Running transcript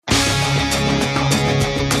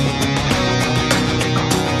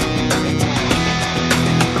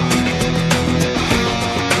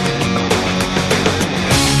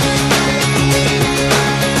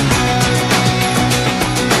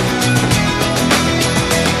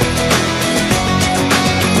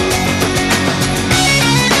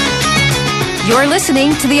You're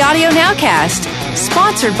listening to the Audio Nowcast,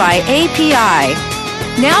 sponsored by API.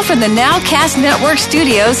 Now from the Nowcast Network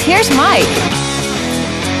studios, here's Mike.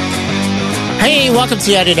 Hey, welcome to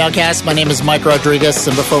the Audio Nowcast. My name is Mike Rodriguez,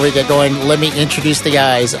 and before we get going, let me introduce the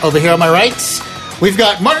guys. Over here on my right, we've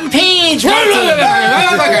got Martin Page.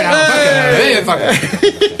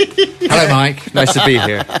 Hello, Mike. Nice to be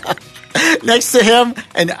here. Next to him,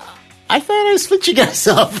 and I thought I split you guys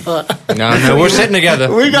up. No, we're sitting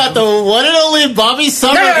together. We got the one and only Bobby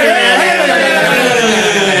Summerfield.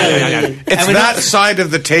 It's that side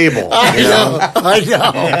of the table. I know.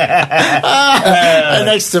 And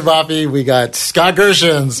next to Bobby, we got Scott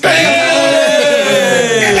Gershons.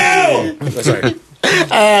 Sorry.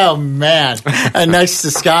 Oh, man. And next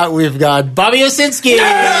to Scott, we've got Bobby Osinski.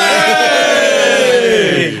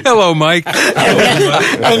 Hello, Mike.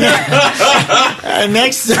 And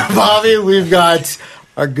next to Bobby, we've got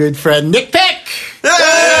our good friend Nick Peck.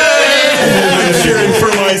 I'm cheering for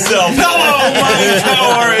myself. Hello, Mike.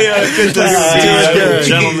 How are you? Good to see you,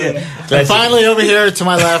 gentlemen. And finally, over here to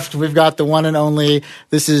my left, we've got the one and only.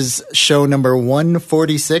 This is show number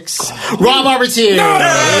 146. Rob Arbertine.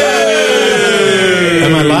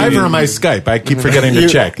 Am I live or am I Skype? I keep forgetting to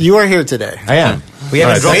check. You are here today. I am. We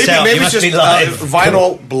haven't dropped out. Maybe You it's must just be live.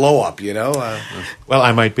 vinyl blow up, you know? Well,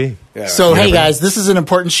 I might be. Yeah. So, hey guys, this is an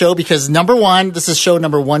important show because number one, this is show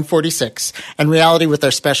number 146. In reality, with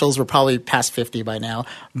our specials, we're probably past 50 by now.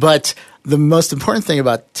 But the most important thing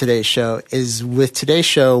about today's show is with today's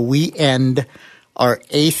show, we end our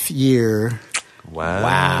 8th year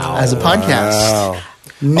Wow. as a podcast.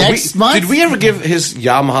 Next month. Did we ever give his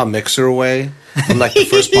Yamaha mixer away in like the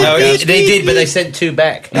first No, podcast? they did, but they sent 2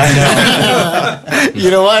 back.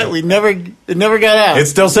 You know what? It never got out.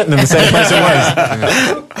 It's still sitting in the same place it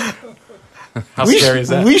was. How scary is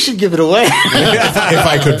that? We should give it away. If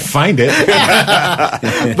I could find it.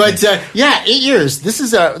 But 8 years. This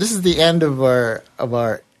is the end of our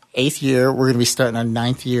 8th year. We're going to be starting our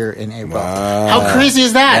 9th year in April. How crazy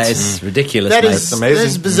is that? That is ridiculous, That mate. is amazing. That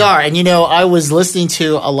is bizarre. And I was listening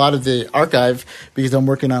to a lot of the archive because I'm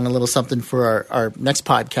working on a little something for our next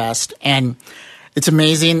podcast, and it's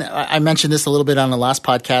amazing. I mentioned this a little bit on the last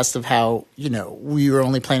podcast of how we were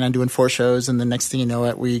only planning on doing 4 shows, and the next thing you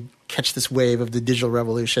know, we catch this wave of the digital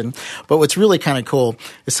revolution. But what's really kind of cool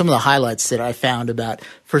is some of the highlights that I found about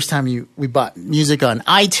first time we bought music on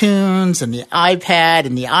iTunes and the iPad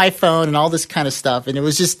and the iPhone and all this kind of stuff. And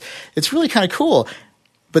it's really kind of cool.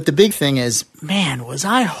 But the big thing is, man, was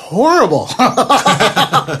I horrible. You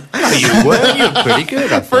were. You're pretty good.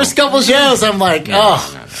 I First couple shows, I'm like,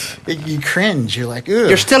 you cringe. You're like, ugh.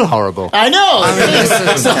 You're still horrible. I know.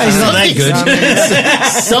 He's not that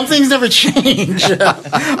good. Some things never change.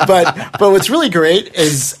 But what's really great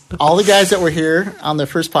is all the guys that were here on the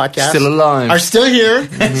first podcast Still alive. are still here.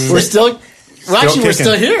 We're still. Well, actually, we're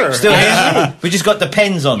still here. Still here. We just got the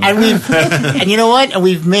pens on. And you know what? And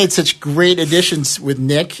we've made such great additions with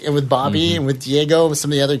Nick and with Bobby and with Diego and with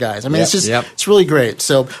some of the other guys. I mean, it's really great.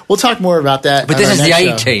 So we'll talk more about that. But on this our is the next A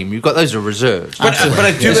show. team. You've got those are reserves. But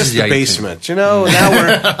I do miss the A team. basement. Now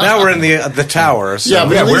we're in the tower. So. Yeah,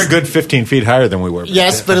 but at We're least- a good 15 feet higher than we were.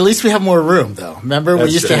 Yes, but at least we have more room, though. Remember, we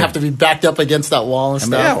That's used to true. have to be backed up against that wall and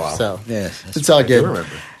stuff. yeah, well. So Yes, it's all good.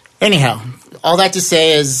 Anyhow, all that to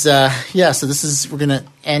say is, so we're going to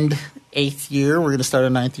end 8th year. We're going to start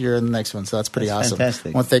our 9th year in the next one. So that's pretty awesome.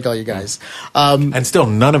 fantastic. I want to thank all you guys. And still,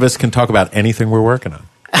 none of us can talk about anything we're working on.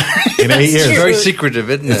 In 8 years. It's very secretive,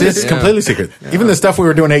 isn't it? It's completely secret. Even the stuff we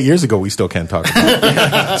were doing 8 years ago, we still can't talk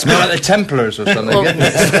about. It's more like the Templars or something, isn't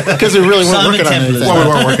it? Because we really weren't Simon working on Temple. anything. Well, we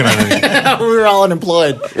weren't working on anything. We were all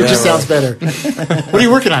unemployed. It just sounds better. What are you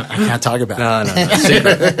working on? I can't talk about it. No,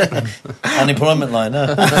 secret. Unemployment line,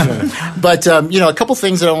 But a couple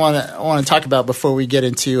things that I want to talk about before we get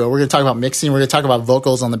into. We're going to talk about mixing. We're going to talk about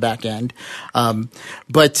vocals on the back end.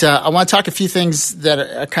 But I want to talk a few things that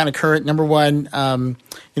are kind of current. Number one,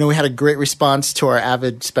 we had a great response to our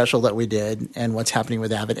Avid special that we did, and what's happening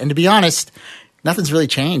with Avid. And to be honest, nothing's really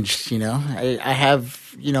changed. I have.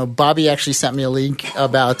 Bobby actually sent me a link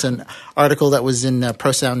about an article that was in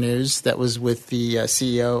Pro Sound News that was with the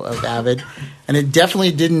CEO of Avid, and it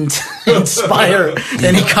definitely didn't inspire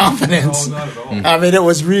any confidence. No, not at all. I mean, it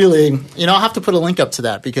was really, I'll have to put a link up to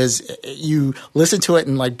that because you listen to it,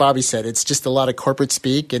 and like Bobby said, it's just a lot of corporate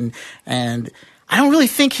speak, and I don't really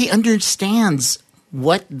think he understands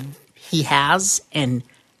what he has and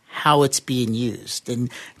how it's being used, and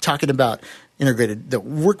talking about integrated the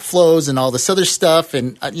workflows and all this other stuff,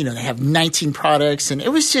 and they have 19 products, and it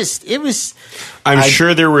was. I'm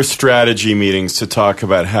sure there were strategy meetings to talk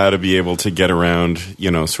about how to be able to get around,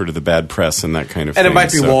 sort of the bad press and that kind of thing. And it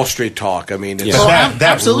might be Wall Street talk. I mean, it's that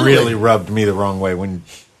absolutely. really rubbed me the wrong way when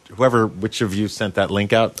which of you sent that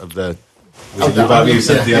link out of the. Was it you, Bobby, Bobby, who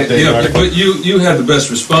sent the updated article? But you had the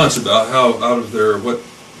best response about how out of their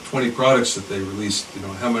 20 products that they released,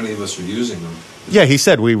 how many of us are using them. Yeah, he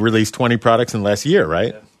said we released 20 products in the last year,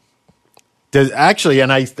 right? Yeah.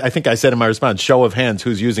 And I think I said in my response, show of hands,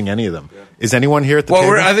 who's using any of them? Yeah. Is anyone here at the table?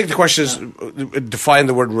 Well, I think the question is define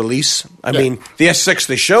the word release. I mean, the S6,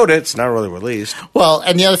 they showed it. It's not really released. Well,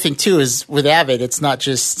 and the other thing, too, is with Avid, it's not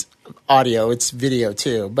just audio, it's video,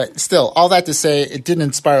 too. But still, all that to say, it didn't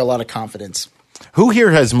inspire a lot of confidence. Who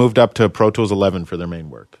here has moved up to Pro Tools 11 for their main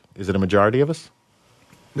work? Is it a majority of us?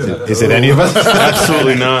 Is it any of us?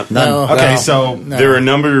 Absolutely not. No. Okay, so there are a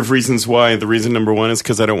number of reasons why. The reason number one is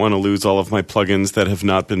because I don't want to lose all of my plugins that have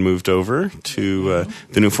not been moved over to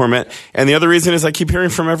the new format. And the other reason is I keep hearing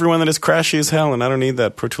from everyone that it's crashy as hell, and I don't need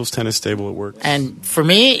that. Pro Tools 10 is stable. It works. And for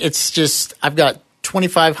me, it's just I've got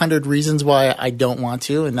 2,500 reasons why I don't want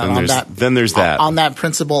to, and then there's that. On that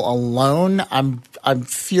principle alone, I'm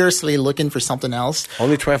furiously looking for something else.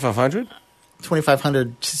 Only 2,500?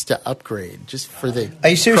 2,500 just to upgrade, just for the. Are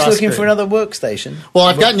you seriously looking for another workstation? Well,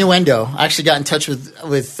 I've got Nuendo. I actually got in touch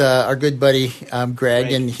with our good buddy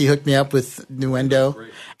Greg, and he hooked me up with Nuendo,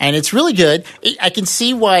 and it's really good. I can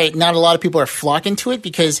see why not a lot of people are flocking to it,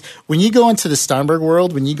 because when you go into the Steinberg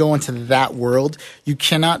world, when you go into that world, you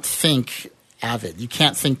cannot think Avid. You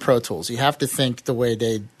can't think Pro Tools. You have to think the way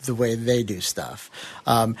they do stuff.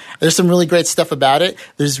 There's some really great stuff about it.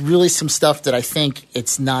 There's really some stuff that I think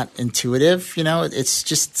it's not intuitive. It's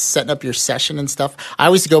just setting up your session and stuff. I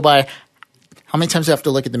always go by how many times do I have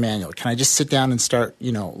to look at the manual? Can I just sit down and start,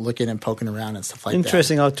 looking and poking around and stuff like that?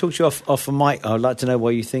 Interesting. I'll talk to you off a mic. I'd like to know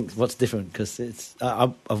why you think what's different, because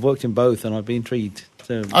I've worked in both and I'd be intrigued.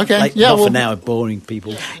 So, okay. For now, boring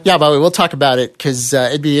people. Yeah, but we'll talk about it because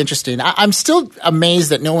it'd be interesting. I'm still amazed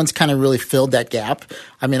that no one's kind of really filled that gap.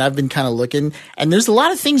 I mean, I've been kind of looking, and there's a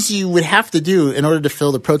lot of things you would have to do in order to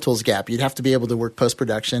fill the Pro Tools gap. You'd have to be able to work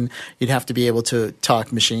post-production. You'd have to be able to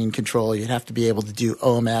talk machine control. You'd have to be able to do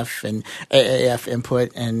OMF and AAF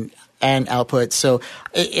input and output. So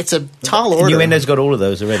it's a tall order. Nuendo's got all of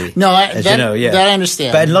those already. No, that I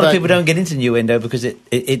understand. But a lot of people don't get into Nuendo because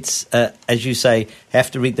it's as you say, have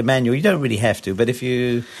to read the manual. You don't really have to, but if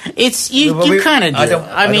you, you kind of do.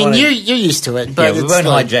 I mean, you're used to it. But we won't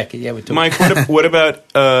hijack it. Yeah, we're talking. Mike, what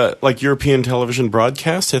about like European television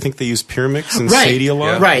broadcast? I think they use Pyramix and Sadie a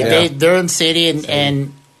lot. Right, yeah. They're in Sadie,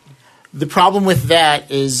 and the problem with that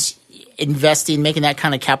is making that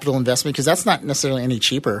kind of capital investment, because that's not necessarily any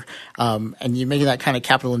cheaper. And you're making that kind of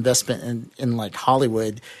capital investment in like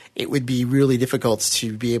Hollywood, it would be really difficult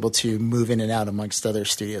to be able to move in and out amongst other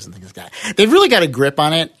studios and things like that. They've really got a grip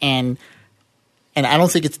on it, and I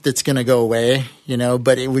don't think it's going to go away,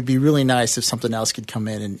 but it would be really nice if something else could come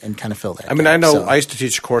in and kind of fill that. I mean, I used to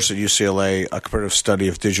teach a course at UCLA, a comparative study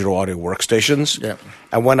of digital audio workstations. Yeah.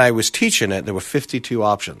 And when I was teaching it, there were 52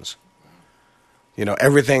 options.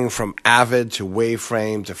 Everything from Avid to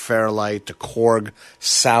Waveframe to Fairlight to Korg,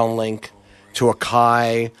 SoundLink to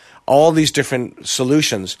Akai, all these different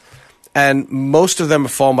solutions. And most of them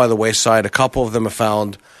have fallen by the wayside. A couple of them have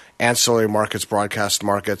found ancillary markets, broadcast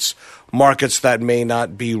markets that may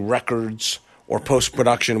not be records or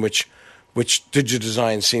post-production, which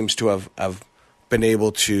DigiDesign seems to have been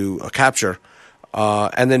able to capture.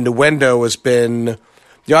 And then Nuendo has been...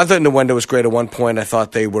 I thought Nuendo was great at one point. I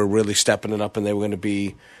thought they were really stepping it up, and they were going to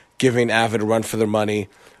be giving Avid a run for their money.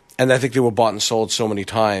 And I think they were bought and sold so many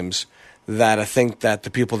times that I think that the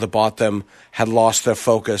people that bought them had lost their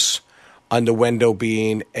focus on Nuendo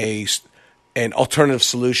being an alternative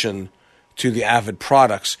solution to the Avid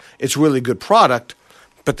products. It's a really good product,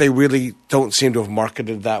 but they really don't seem to have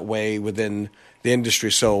marketed that way within the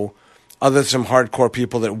industry. So other than some hardcore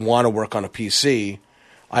people that want to work on a PC,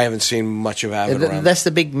 I haven't seen much of Avid around. That's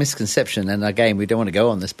the big misconception, and again, we don't want to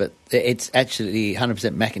go on this, but it's actually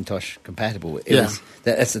 100% Macintosh compatible.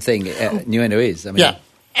 That's the thing. Nuendo is. I mean, yeah.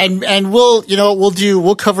 And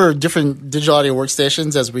we'll cover different digital audio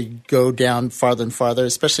workstations as we go down farther and farther,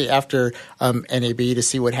 especially after NAB, to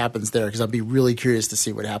see what happens there, because I'll be really curious to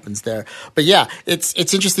see what happens there. But yeah, it's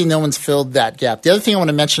interesting no one's filled that gap. The other thing I want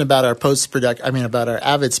to mention about our about our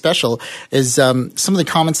Avid special is some of the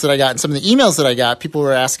comments that I got and some of the emails that I got. People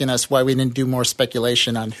were asking us why we didn't do more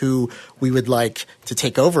speculation on who we would like to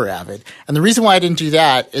take over Avid. And the reason why I didn't do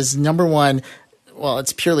that is, number one, well,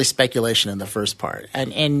 it's purely speculation in the first part,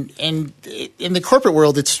 and in the corporate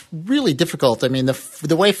world, it's really difficult. I mean,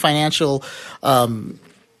 the way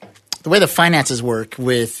the way the finances work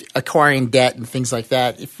with acquiring debt and things like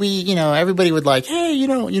that, if we, everybody would like, hey,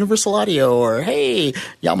 Universal Audio, or hey,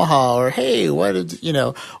 Yamaha, or hey, why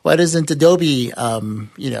doesn't Adobe,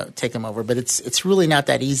 take them over? But it's really not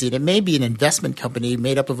that easy. And it may be an investment company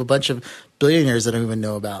made up of a bunch of billionaires that I don't even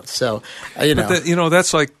know about. So, But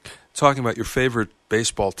that's like talking about your favorite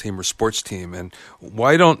baseball team or sports team, and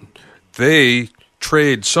why don't they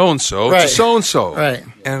trade so-and-so to so-and-so. Right.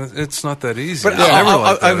 And it's not that easy. But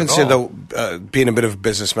I haven't said, though, being a bit of a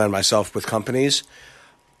businessman myself with companies,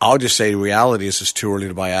 I'll just say the reality is it's too early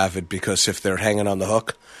to buy Avid, because if they're hanging on the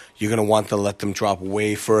hook, you're going to want to let them drop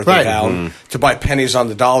way further down to buy pennies on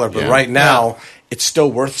the dollar. But right now, it's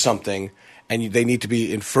still worth something, and they need to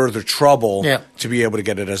be in further trouble to be able to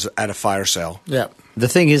get it at a fire sale. Yeah. The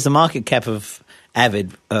thing is, the market cap of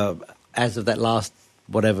Avid, as of that last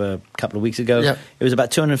couple of weeks ago, it was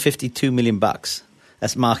about $252 million.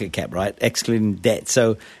 That's market cap, right? Excluding debt.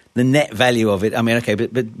 So the net value of it, I mean, okay,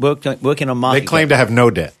 but working on market They claim cap, to have no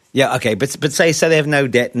debt. Yeah, okay, but say they have no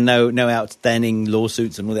debt and no outstanding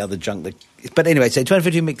lawsuits and all the other junk. But anyway, say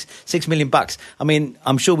 $256 million. I mean,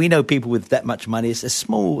 I'm sure we know people with that much money. It's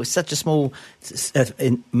such a small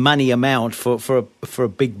money amount for a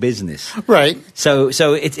big business, right? So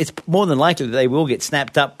it's more than likely that they will get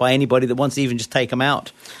snapped up by anybody that wants to even just take them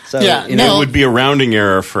out. So it would be a rounding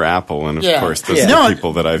error for Apple, and of course, those are the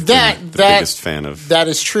people that I've been the biggest fan of. That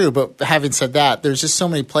is true, but having said that, there's just so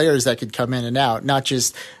many players that could come in and out, not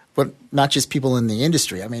just people in the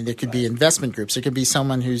industry. I mean, there could be investment groups. There could be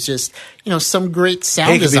someone who's just, some great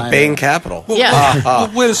sound designer. It could be Bain Capital.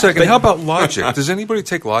 Well, wait a second. How about Logic? Does anybody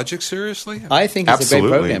take Logic seriously? I think it's a great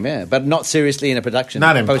program, but not seriously in a production.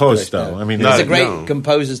 Not in post, though. I mean, it's a great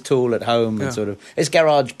composer's tool at home, and it's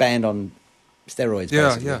Garage Band on steroids,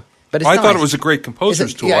 basically. Yeah. But I thought it was a great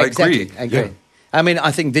composer's tool. I agree. I mean,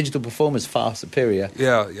 I think Digital Performer's far superior.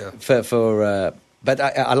 Yeah. But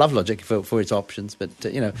I love Logic for its options. But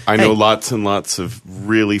I know lots and lots of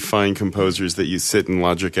really fine composers that you sit in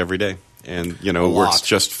Logic every day, and it works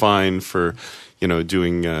just fine for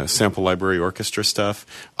doing sample library orchestra stuff.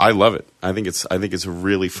 I love it. I think it's a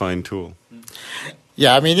really fine tool.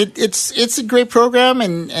 Yeah, I mean it's a great program,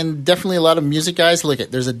 and definitely a lot of music guys.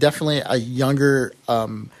 There's definitely a younger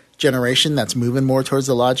generation that's moving more towards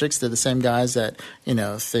the Logics. They're the same guys that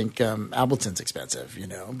think Ableton's expensive,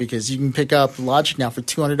 because you can pick up Logic now for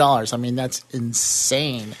 $200. I mean, that's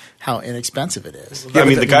insane how inexpensive it is. I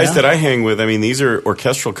mean, the guys that I hang with, I mean, these are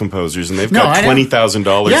orchestral composers, and they've got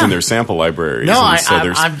 $20,000 in their sample libraries.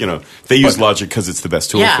 They use Logic because it's the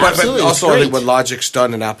best tool. Yeah, for absolutely. But also, I think what Logic's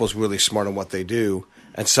done, and Apple's really smart in what they do.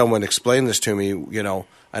 And someone explained this to me,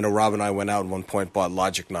 I know Rob and I went out at one point, bought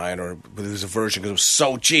Logic 9, but there was a version because it was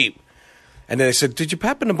so cheap. And then they said, did you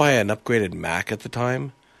happen to buy an upgraded Mac at the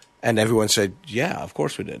time? And everyone said, yeah, of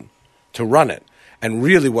course we did, to run it. And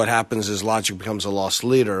really what happens is Logic becomes a loss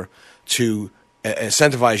leader to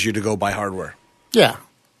incentivize you to go buy hardware. Yeah.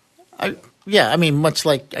 I mean, much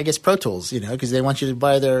like, I guess, Pro Tools, because they want you to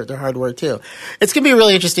buy their hardware too. It's going to be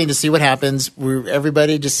really interesting to see what happens.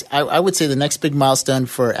 I would say the next big milestone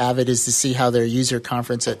for Avid is to see how their user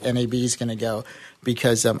conference at NAB is going to go.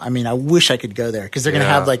 Because, I wish I could go there, because they're going to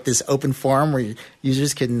have this open forum where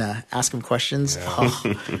users can ask them questions. Yeah.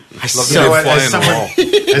 As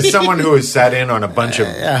someone who has sat in on a bunch of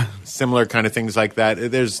similar kind of things like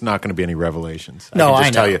that, there's not going to be any revelations. I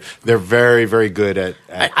can tell you, they're very, very good at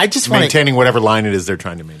maintaining whatever line it is they're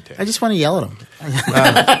trying to maintain. I just want to yell at them.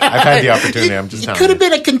 I've had the opportunity. I'm just telling you. It could have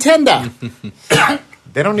been a contender.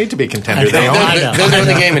 They don't need to be contenders. They're doing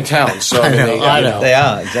the game in town. So I know. They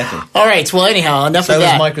are, exactly. All right. Well, anyhow, enough of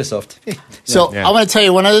that. So is Microsoft. So I want to tell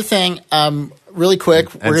you one other thing really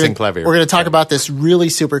quick. We're going to talk about this really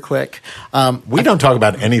super quick. We don't talk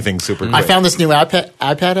about anything super quick. I found this new iPad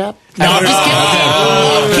app. No, I'm just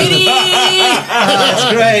kidding.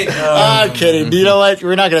 That's great. I'm kidding. You know what?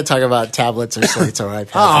 We're not going to talk about tablets or slates or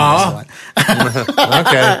iPads.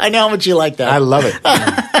 Okay. I know how much you like that. I love it.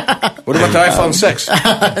 What about the iPhone 6?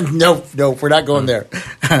 Nope, we're not going there.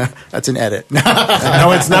 That's an edit. No,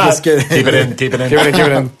 it's not. Just kidding. Keep it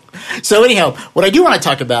in. So anyhow, what I do want to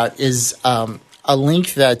talk about is a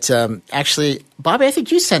link that actually, Bobby, I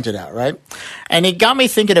think you sent it out, right? And it got me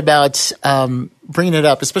thinking about bringing it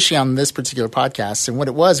up, especially on this particular podcast. And what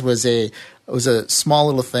it was a small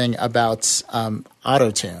little thing about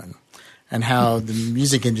Auto-Tune. and how the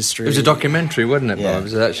music industry. It was a documentary, wasn't it? Yeah. Bob? It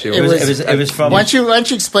was actually. It was from. Why don't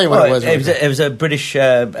you explain what it was? It was a British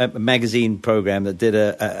magazine program that did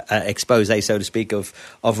a expose, so to speak, of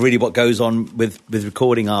really what goes on with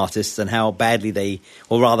recording artists and how badly they,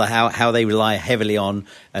 or rather how they rely heavily on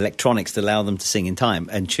electronics to allow them to sing in time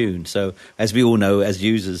and tune. So, as we all know, as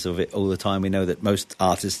users of it all the time, we know that most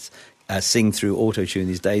artists sing through auto-tune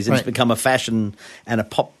these days, and It's become a fashion and a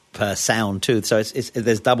pop sound too. So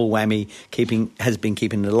there's double whammy has been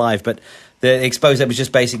keeping it alive. But the expose was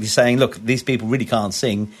just basically saying, look, these people really can't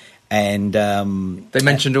sing. And they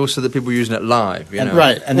mentioned also that people were using it live, you know.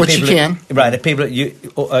 Right, and which you can. The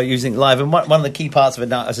people are using it live. And one of the key parts of it,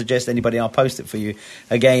 now I suggest anybody, I'll post it for you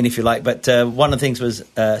again if you like, but one of the things was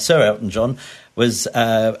Sir Elton John was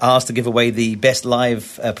asked to give away the Best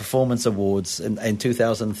Live Performance Awards in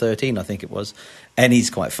 2013, I think it was. And he's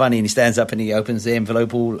quite funny, and he stands up and he opens the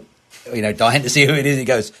envelope all, dying to see who it is. He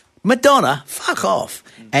goes, Madonna, fuck off.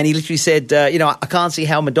 And he literally said, I can't see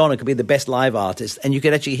how Madonna could be the best live artist. And you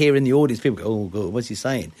could actually hear in the audience, people go, oh, God, what's he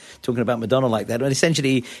saying? Talking about Madonna like that. And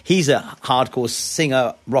essentially, he's a hardcore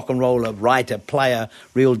singer, rock and roller, writer, player,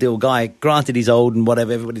 real deal guy. Granted, he's old and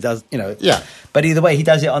whatever, everybody does, Yeah. But either way, he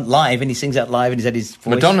does it on live, and he sings out live, and he's had his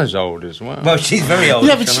voice. Madonna's old as well. Well, she's very old.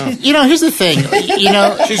 Yeah, but here's the thing.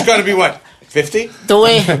 She's got to be what? 50? The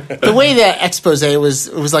way that expose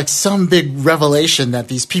was like some big revelation that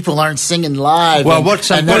these people aren't singing live. Well,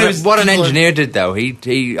 what an engineer did though,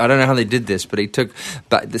 he I don't know how they did this, but he took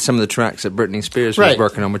back some of the tracks that Britney Spears was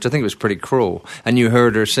working on, which I think was pretty cruel. And you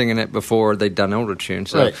heard her singing it before they'd done autotune,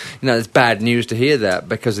 so it's bad news to hear that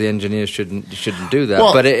because the engineers shouldn't do that.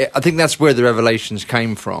 Well, but I think that's where the revelations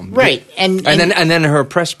came from, right? And then her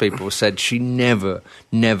press people said she never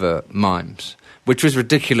mimes. Which was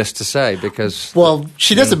ridiculous to say because... Well,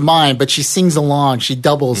 she doesn't mind, but she sings along. She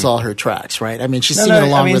doubles all her tracks, right? I mean, she's singing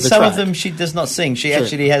along with the track. Some of them she does not sing. She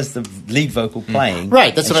actually has the lead vocal playing.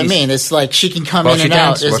 Right, that's what I mean. It's like she can come in and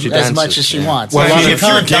out as much as she wants. Well, if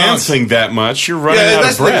you're dancing that much, you're running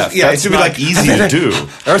out of breath. That's not easy to do.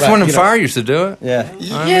 Earth, Wind and Fire used to do it. Yeah.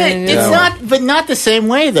 It's not, but not the same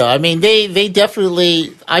way, though. I mean, they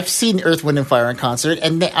definitely... I've seen Earth, Wind and Fire in concert,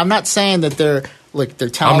 and I'm not saying that they're... Look, they're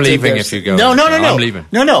talented. I'm leaving if you go. No. I'm leaving.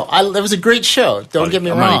 No. It was a great show. Don't get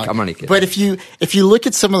me wrong. I'm only kidding. But if you look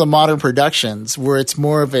at some of the modern productions where it's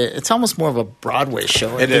almost more of a Broadway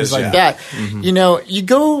show and things like that.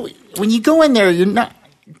 Mm-hmm. When you go in there,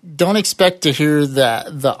 don't expect to hear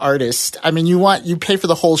the artist. I mean, you pay for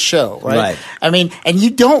the whole show, right? I mean, and you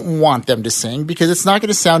don't want them to sing because it's not going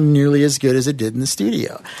to sound nearly as good as it did in the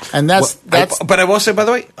studio. And that's. But I will say, by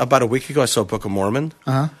the way, about a week ago, I saw Book of Mormon.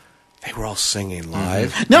 They were all singing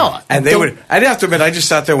live. Mm-hmm. No. And they would... I have to admit, I just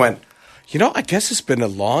sat there and went, I guess it's been a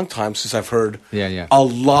long time since I've heard a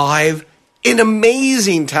live, an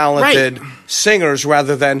amazing, talented singers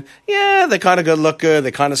rather than, they kind of look good, they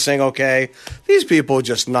kind of sing okay. These people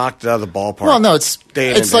just knocked it out of the ballpark. Well, no,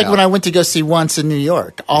 it's like when I went to go see Once in New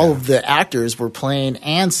York. All of the actors were playing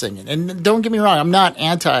and singing. And don't get me wrong, I'm not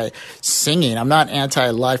anti-singing. I'm not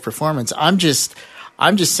anti-live performance. I'm just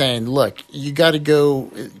saying, look, you got to go...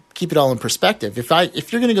 keep it all in perspective. If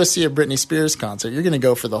you're going to go see a Britney Spears concert, you're going to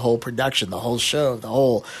go for the whole production, the whole show, the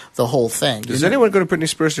whole thing. Does anyone go to Britney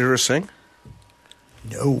Spears to hear her sing?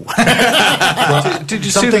 No. Did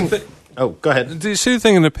you see the Oh, go ahead. Did you see the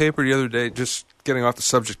thing in the paper the other day? Just getting off the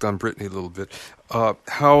subject on Britney a little bit.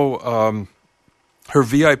 How her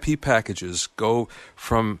VIP packages go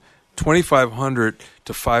from $2,500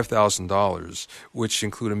 to $5,000, which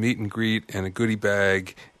include a meet and greet and a goodie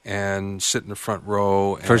bag and sit in the front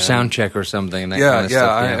row for sound check or something. Kind of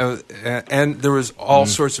stuff, and there was all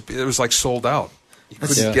sorts of. It was like sold out.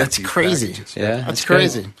 That's crazy. Packages. Yeah, that's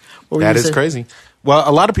crazy. That is crazy. Well,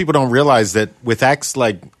 a lot of people don't realize that with acts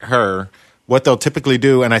like her, what they'll typically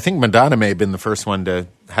do, and I think Madonna may have been the first one to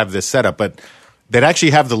have this set up, but they'd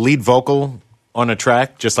actually have the lead vocal on a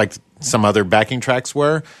track, just like some other backing tracks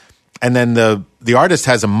were. And then the artist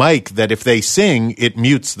has a mic that if they sing, it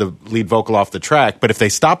mutes the lead vocal off the track. But if they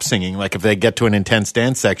stop singing, like if they get to an intense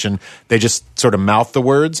dance section, they just sort of mouth the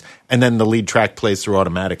words, and then the lead track plays through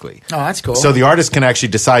automatically. Oh, that's cool. So the artist can actually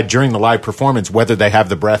decide during the live performance whether they have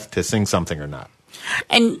the breath to sing something or not.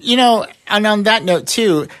 And, and on that note,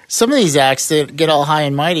 too, some of these acts that get all high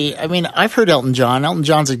and mighty, I mean, I've heard Elton John. Elton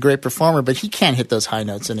John's a great performer, but he can't hit those high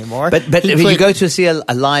notes anymore. But if you go to see a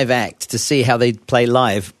live act to see how they play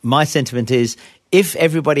live, my sentiment is if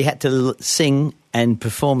everybody had to sing and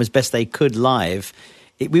perform as best they could live,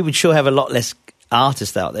 we would sure have a lot less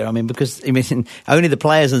artists out there. I mean, because only the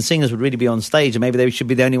players and singers would really be on stage, and maybe they should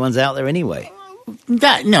be the only ones out there anyway.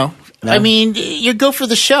 No. I mean, you go for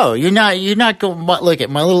the show. You're not going. Look at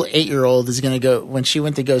my little 8-year-old is going to go when she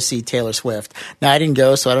went to go see Taylor Swift. Now I didn't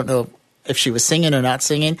go, so I don't know if she was singing or not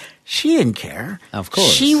singing. She didn't care. Of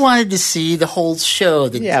course, she wanted to see the whole show.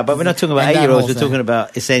 But we're not talking about 8-year-olds. We're talking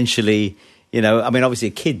about essentially. I mean, obviously,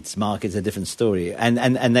 a kids' market's a different story,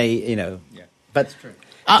 and they, but. That's true.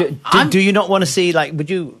 Do you not want to see would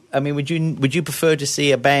you prefer to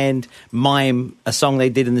see a band mime a song they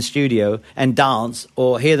did in the studio and dance,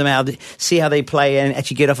 or hear them out, see how they play and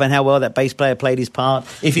actually get off on how well that bass player played his part,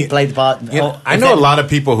 if he played the part? I know a lot of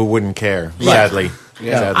people who wouldn't care, sadly.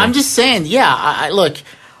 Sadly. I'm just saying, look.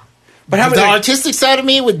 But the artistic side of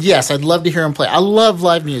me would, yes, I'd love to hear him play. I love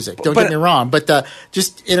live music, don't get me wrong, but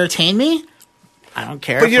just entertain me, I don't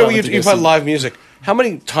care. But you about live music. How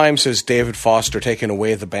many times has David Foster taken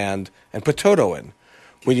away the band and put Toto in?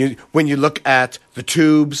 When you look at the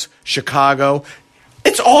Tubes, Chicago,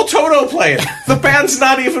 it's all Toto playing. The band's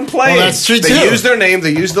not even playing. Well, that's true too. They use their name.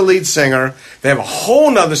 They use the lead singer. They have a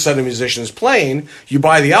whole nother set of musicians playing. You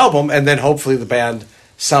buy the album, and then hopefully the band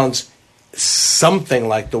sounds something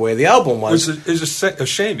like the way the album was. It's a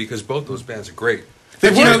shame because both those bands are great.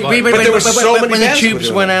 But there were so many. When the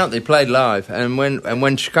Tubes went out, they played live, and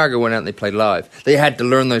when Chicago went out, they played live. They had to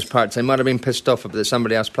learn those parts. They might have been pissed off that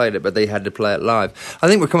somebody else played it, but they had to play it live. I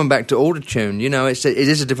think we're coming back to autotune. It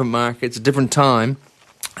is a different market. It's a different time.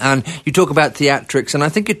 And you talk about theatrics, and I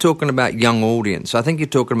think you're talking about young audience. I think you're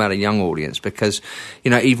talking about a young audience because,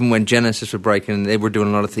 even when Genesis were breaking, they were doing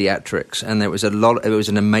a lot of theatrics, and it was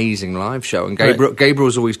an amazing live show. And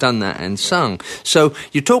Gabriel's always done that and sung. So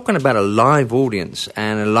you're talking about a live audience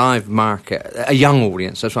and a live market, a young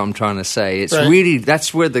audience. That's what I'm trying to say. It's really,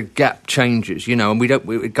 that's where the gap changes, and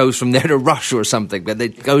it goes from there to Rush or something, but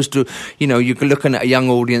it goes to, you're looking at a young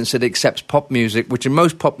audience that accepts pop music, which in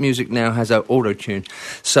most pop music now has an auto-tune.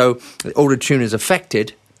 So auto-tune has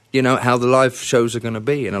affected, how the live shows are going to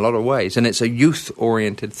be in a lot of ways, and it's a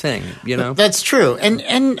youth-oriented thing, That's true,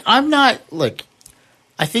 and I'm not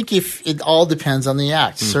I think if it all depends on the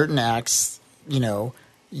act. Certain acts,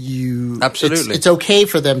 absolutely, it's okay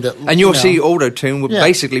for them to, and you'll see auto-tune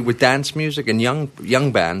basically with dance music and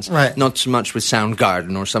young bands, not so much with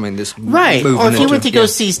Soundgarden or something. This or if you went to go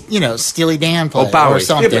see, Steely Dan play or Bowie or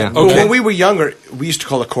something. When we were younger, we used to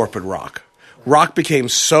call it corporate rock. Rock became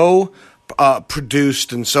so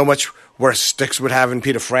produced and so much where Styx would have in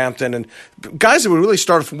Peter Frampton and guys that would really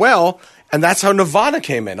start off well, and that's how Nirvana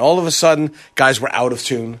came in. All of a sudden, guys were out of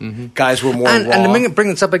tune. Guys were more raw. And to bring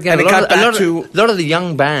this up again, a lot of the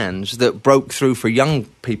young bands that broke through for young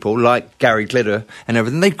people, like Gary Glitter and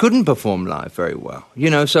everything, they couldn't perform live very well.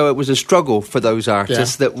 So it was a struggle for those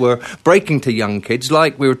artists that were breaking to young kids,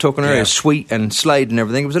 like we were talking earlier, Sweet and Slade and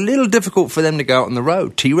everything. It was a little difficult for them to go out on the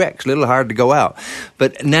road. T-Rex, a little hard to go out.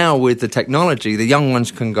 But now with the technology, the young ones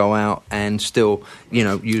can go out and still,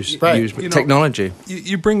 use technology.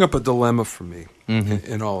 You bring up a dilemma for me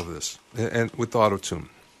in all of this, and with auto-tune.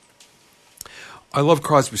 I love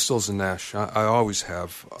Crosby, Stills and Nash. I always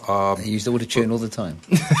have. They use the auto-tune all the time.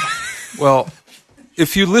 Well,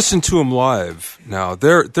 if you listen to them live now,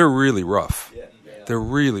 they're really rough. They're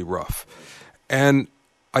really rough. And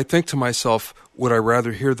I think to myself, would I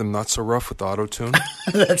rather hear them not so rough with auto-tune?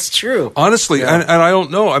 That's true. Honestly, and I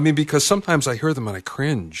don't know. I mean, because sometimes I hear them and I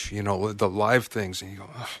cringe, the live things, and you go,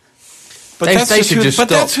 ugh. But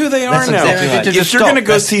that's who they are now. If you're going to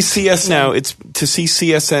go see CS now, it's to see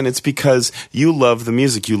CSN. It's because you love the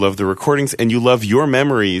music, you love the recordings, and you love your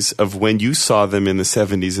memories of when you saw them in the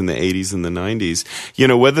 70s and the 80s and the 90s.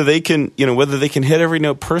 Whether they can hit every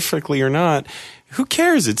note perfectly or not. Who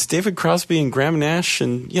cares? It's David Crosby and Graham Nash,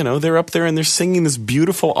 and they're up there and they're singing this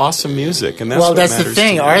beautiful, awesome music. And that's the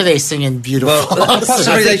thing. Are they singing beautiful?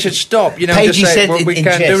 Possibly they should stop. Just say we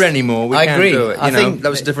can't do it anymore. We can't do it. I think that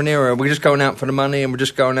was a different era. We're just going out for the money, and we're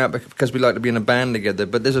just going out because we like to be in a band together.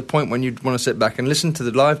 But there's a point when you want to sit back and listen to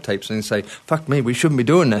the live tapes and say, "Fuck me, we shouldn't be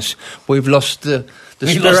doing this. We've lost the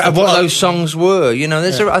spirit of what those songs were."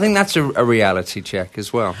 I think that's a reality check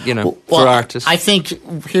as well. For artists. I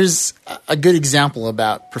think here's a good example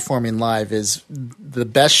about performing live is the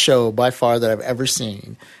best show by far that I've ever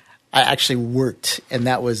seen. I actually worked, and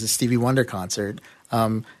that was the Stevie Wonder concert,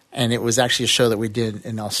 and it was actually a show that we did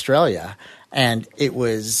in Australia, and it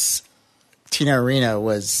was Tina Arena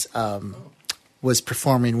was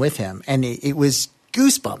performing with him, and it was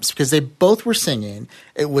goosebumps because they both were singing.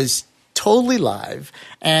 It was totally live,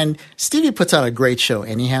 and Stevie puts on a great show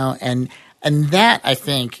anyhow, and that, I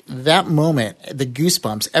think, that moment, the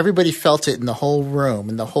goosebumps, everybody felt it in the whole room,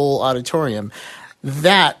 in the whole auditorium.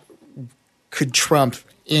 That could trump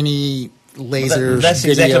any laser that's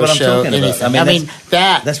video exactly what I'm show, talking about. anything. I mean,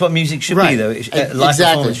 that's what music should be, though.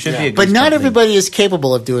 Exactly. Should be a but not thing. everybody is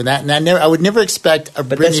capable of doing that, and I would never expect a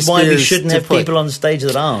But Britney that's why we Spears shouldn't to have people on the stage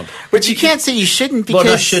that aren't. But you can't say you shouldn't because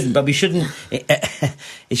Well, not shouldn't, but we shouldn't.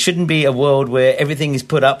 It shouldn't be a world where everything is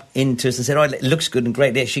put up into us and said, "Oh, it looks good and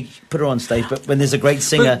great." There, she put her on stage. But when there's a great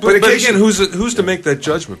singer, but again, who's to make that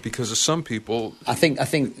judgment? Because of some people, I think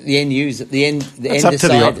the end user, the end It's up to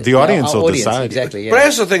the audience will decide. Exactly. Yeah. But I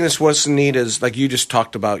also think this was neat is like you just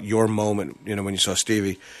talked about your moment, when you saw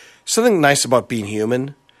Stevie. Something nice about being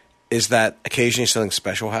human is that occasionally something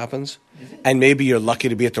special happens, and maybe you're lucky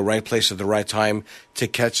to be at the right place at the right time to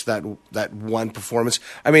catch that one performance.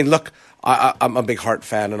 I mean, look, I'm a big Heart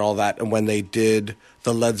fan and all that, and when they did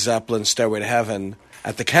the Led Zeppelin Stairway to Heaven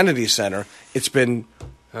at the Kennedy Center, that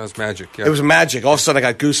was magic. Yeah. It was magic. All of a sudden,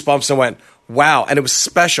 I got goosebumps and went, wow. And it was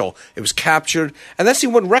special. It was captured. And that's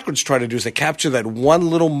what records try to do is they capture that one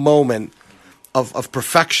little moment of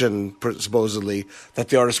perfection, supposedly, that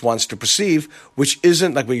the artist wants to perceive, which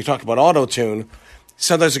isn't, like when you talk about auto-tune,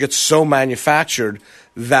 sometimes it gets so manufactured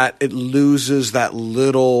that it loses that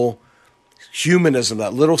little humanism,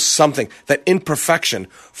 that little something, that imperfection.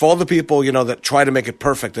 For all the people, that try to make it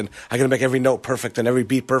perfect, and I'm going to make every note perfect and every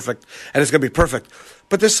beat perfect, and it's going to be perfect.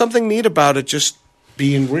 But there's something neat about it just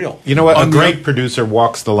being real. You know what? A great producer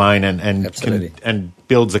walks the line and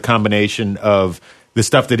builds a combination of the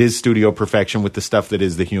stuff that is studio perfection with the stuff that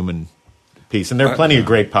is the human piece. And there are plenty of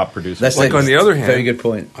great pop producers. That's on the other hand, very good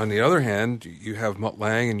point. On the other hand, you have Mutt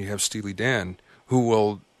Lange and you have Steely Dan, who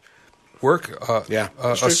will work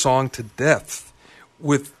a song to death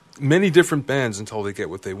with many different bands until they get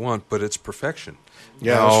what they want, but it's perfection.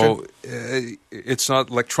 Yeah, it's not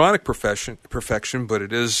electronic perfection, but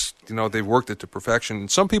it is. They've worked it to perfection. And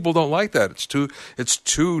some people don't like that. It's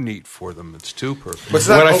too neat for them. It's too perfect. But it's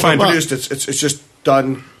not overproduced. It's just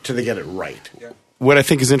done till they get it right. Yeah. What I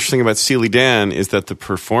think is interesting about Steely Dan is that the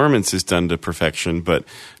performance is done to perfection, but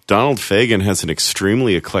Donald Fagen has an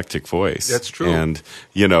extremely eclectic voice. That's true. And,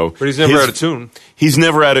 but he's never out of tune. He's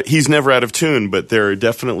never out of tune, but there are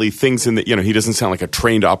definitely things in that, he doesn't sound like a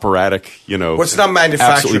trained operatic, Well, it's not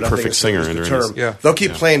manufactured. absolutely perfect singer. Is the term. Yeah. They'll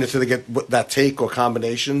keep playing it till they get that take or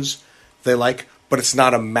combinations they like, but it's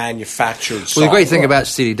not a manufactured song. Well, the great thing about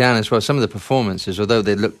Steely Dan as well, some of the performances, although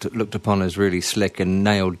they looked upon as really slick and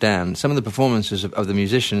nailed down, some of the performances of the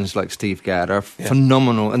musicians like Steve Gadd are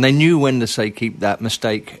phenomenal, and they knew when to say keep that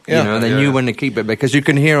mistake, and they knew when to keep it, because you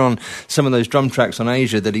can hear on some of those drum tracks on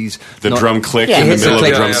Asia that he's drum click in the middle of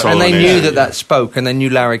the drum solo, and they knew that spoke, and they knew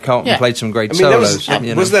Larry Carlton played some great solos.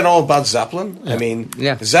 Wasn't that all about Zeppelin? Yeah. I mean,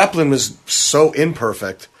 Zeppelin was so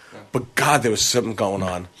imperfect, but God, there was something going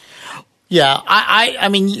on. Yeah, I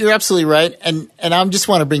mean, you're absolutely right, and I just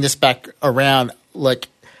want to bring this back around. Like,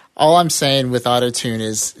 all I'm saying with autotune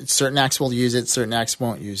is certain acts will use it, certain acts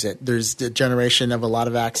won't use it. There's the generation of a lot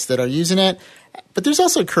of acts that are using it, but there's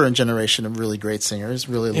also a current generation of really great singers,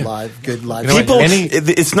 really good live singers.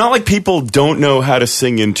 It's not like people don't know how to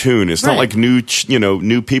sing in tune. It's not like new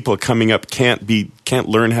people coming up can't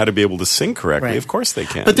learn how to be able to sing correctly. Right. Of course they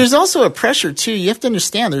can. But there's also a pressure too. You have to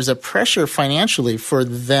understand there's a pressure financially for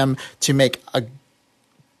them to make a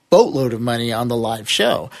boatload of money on the live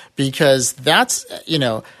show, because that's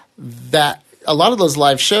that a lot of those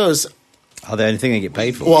live shows are the only thing they get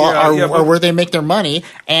paid for. Well, are where they make their money,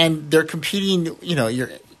 and they're competing.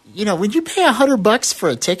 When you pay $100 for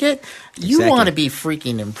a ticket, you want to be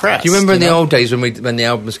freaking impressed. Do you remember in the old days when the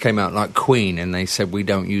albums came out, like Queen, and they said we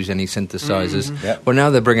don't use any synthesizers? Mm-hmm. Yep. Well, now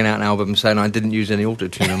they're bringing out an album saying I didn't use any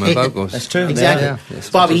auto-tune on my vocals. That's true. Exactly. Yeah.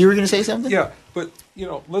 Bobby, you were going to say something? Yeah, but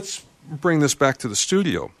let's bring this back to the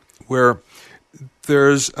studio, where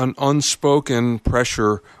there's an unspoken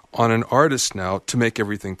pressure on an artist now to make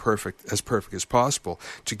everything perfect as possible,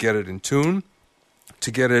 to get it in tune,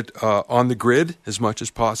 to get it on the grid as much as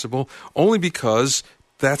possible, only because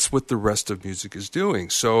that's what the rest of music is doing.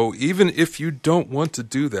 So even if you don't want to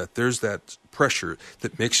do that, there's that pressure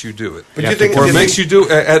that makes you do it. But do you think, makes you do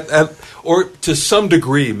or to some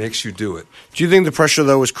degree makes you do it. Do you think the pressure,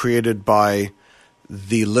 though, is created by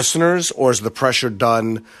the listeners, or is the pressure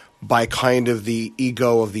done by kind of the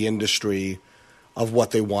ego of the industry of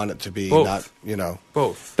what they want it to be? Both.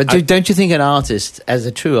 Both. But don't you think an artist, as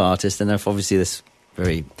a true artist, and obviously this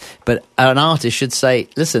but an artist should say,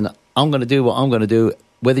 listen, I'm going to do what I'm going to do,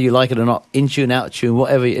 whether you like it or not, in tune, out tune,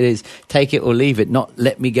 whatever it is, take it or leave it, not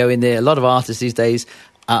let me go in there. A lot of artists these days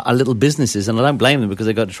are little businesses, and I don't blame them because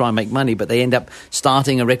they've got to try and make money, but they end up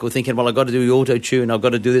starting a record thinking, well, I've got to do the auto-tune, I've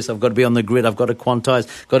got to do this, I've got to be on the grid, I've got to quantize,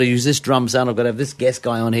 got to use this drum sound, I've got to have this guest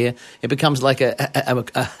guy on here. It becomes like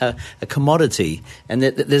a commodity, and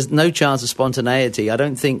there's no chance of spontaneity. I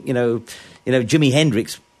don't think, Jimi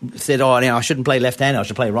Hendrix said, I shouldn't play left-handed, I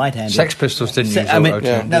should play right-handed. Sex Pistols didn't use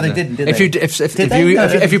auto-tune. No, they didn't, did they?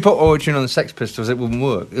 If you put auto-tune on the Sex Pistols, it wouldn't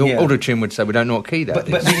work. Yeah. Auto-tune would say, we don't know what key that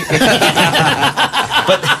is.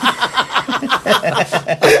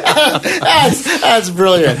 That's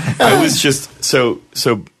brilliant. I was just so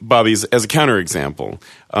Bobby, as a counterexample,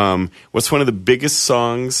 what's one of the biggest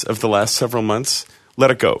songs of the last several months? Let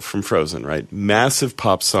It Go from Frozen, right? Massive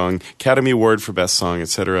pop song, Academy Award for Best Song,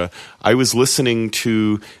 etc. I was listening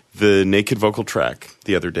to the naked vocal track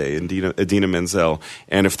the other day, Idina Menzel,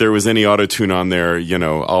 and if there was any auto-tune on there,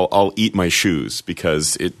 I'll eat my shoes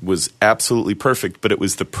because it was absolutely perfect, but it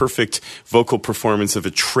was the perfect vocal performance of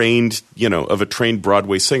a trained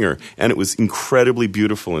Broadway singer, and it was incredibly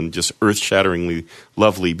beautiful and just earth-shatteringly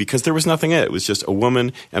lovely because there was nothing in it. It was just a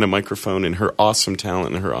woman and a microphone and her awesome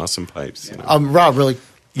talent and her awesome pipes. Rob, really?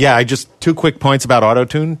 Yeah, just 2 quick points about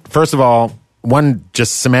auto-tune. First of all, one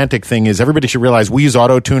just semantic thing is everybody should realize we use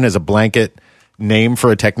auto-tune as a blanket name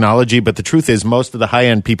for a technology, but the truth is most of the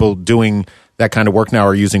high-end people doing that kind of work now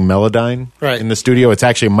are using Melodyne in the studio. It's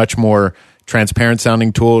actually a much more transparent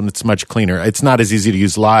sounding tool, and it's much cleaner. It's not as easy to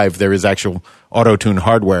use live. There is actual auto-tune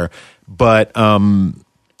hardware. But and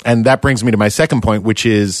that brings me to my second point, which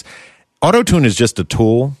is auto-tune is just a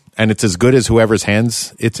tool, and it's as good as whoever's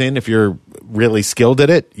hands it's in. If you're really skilled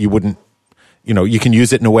at it, you wouldn't you can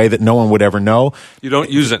use it in a way that no one would ever know. You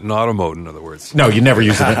don't use it in auto mode, in other words. No, you never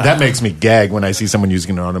use it. That makes me gag when I see someone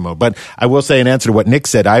using it in auto mode. But I will say in answer to what Nick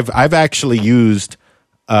said, I've actually used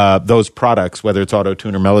those products, whether it's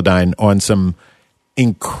auto-tune or Melodyne, on some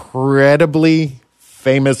incredibly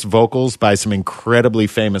famous vocals by some incredibly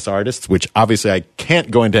famous artists, which obviously I can't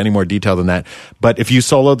go into any more detail than that. But if you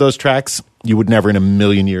soloed those tracks, you would never in a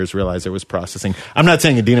million years realize there was processing. I'm not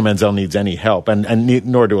saying Idina Menzel needs any help, and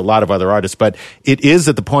nor do a lot of other artists, but it is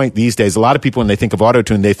at the point these days, a lot of people, when they think of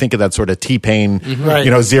auto-tune, they think of that sort of T-Pain,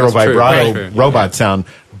 zero That's vibrato robot sound.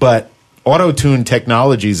 But auto-tune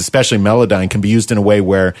technologies, especially Melodyne, can be used in a way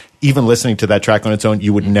where even listening to that track on its own,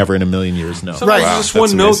 you would never in a million years know. Sometimes just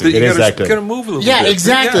one note that you got to move a little bit. Yeah,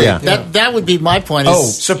 exactly. Yeah. That would be my point.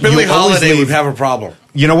 So Billie Holiday would have a problem.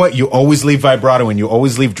 You know what? You always leave vibrato and you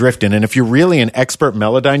always leave drift in. And if you're really an expert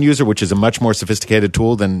Melodyne user, which is a much more sophisticated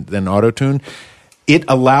tool than auto-tune, it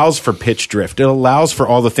allows for pitch drift. It allows for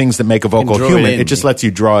all the things that make a vocal human. It just lets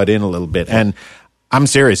you draw it in a little bit. And I'm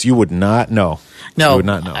serious. You would not know. No, you would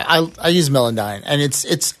not know. I use Melodyne, and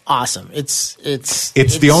it's awesome. It's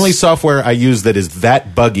the only software I use that is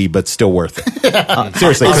that buggy, but still worth it.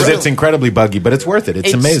 Seriously, because it's incredibly buggy, but it's worth it.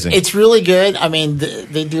 It's amazing. It's really good. I mean,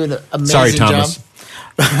 they do an amazing Sorry, Thomas. job.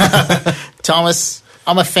 Thomas,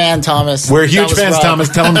 I'm a fan, Thomas. We're huge fans, Thomas.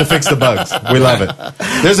 Tell him to fix the bugs. We love it.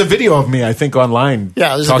 There's a video of me, I think, online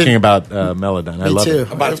talking about Melodyne. I love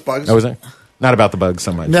it. About its bugs? Oh, was it? Not about the bugs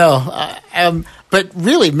so much. No, but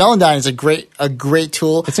really, Melodyne is a great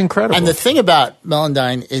tool. It's incredible. And the thing about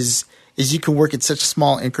Melodyne is you can work in such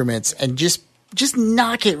small increments and just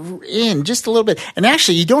knock it in just a little bit. And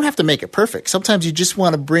actually, you don't have to make it perfect. Sometimes you just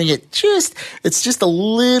want to bring it it's just a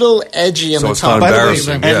little edgy on the top. So it's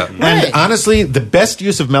not embarrassing. And honestly, the best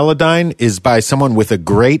use of Melodyne is by someone with a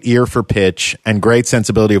great ear for pitch and great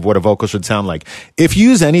sensibility of what a vocal should sound like. If you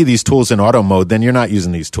use any of these tools in auto mode, then you're not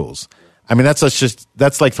using these tools. I mean,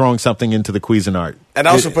 that's like throwing something into the Cuisinart. And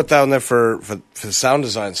I also put down there for the sound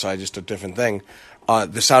design side, just a different thing.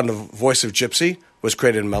 The sound of Voice of Gypsy was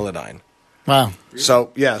created in Melodyne. Wow.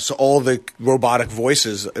 So all the robotic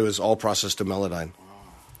voices, it was all processed in Melodyne.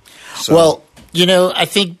 So. Well, I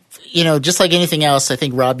think, just like anything else, I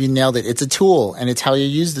think, Rob, you nailed it. It's a tool, and it's how you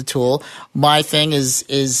use the tool. My thing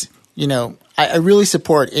is I really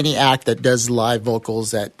support any act that does live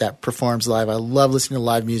vocals, that performs live. I love listening to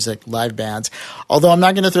live music, live bands. Although I'm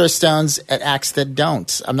not going to throw stones at acts that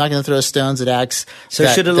don't. I'm not going to throw stones at acts So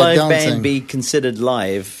that, should a that live don't band sing. be considered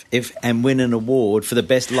live and win an award for the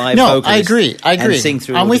best live vocalist? No, I agree. And sing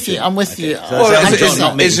through I'm with audition? you. Okay.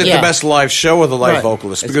 Well, is it the best live show or the live Right.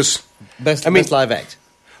 vocalist? Because Best live act.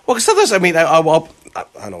 Well, sometimes, I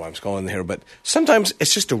don't know why I'm going here, but sometimes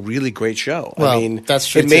it's just a really great show. Well, I mean, that's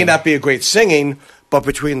true, it may too. not be a great singing, but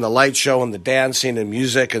between the light show and the dancing and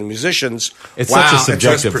music and musicians, it's such a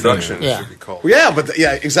subjective production. thing. It should be called. Yeah, but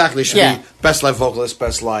exactly. It should be best live vocalist,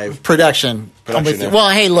 best live production. Yeah. Well,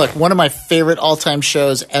 hey, look, one of my favorite all-time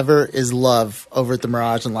shows ever is Love over at the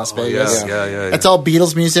Mirage in Las Vegas. Yeah. It's all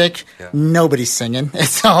Beatles music. Yeah. Nobody's singing.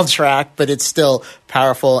 It's all track, but it's still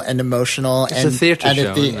powerful and emotional. It's a theater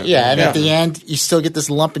show, isn't it? At the end, you still get this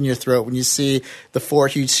lump in your throat when you see the 4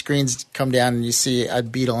 huge screens come down and you see a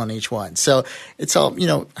Beatle on each one. So it's all,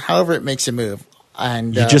 however it makes you move.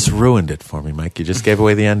 And you just ruined it for me, Mike. You just gave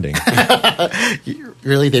away the ending.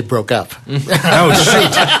 Really, they broke up. Oh,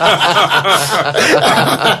 shoot.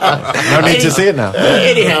 No need to see it now.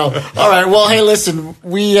 Anyhow, all right. Well, hey, listen,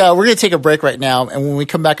 we're going to take a break right now. And when we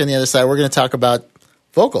come back on the other side, we're going to talk about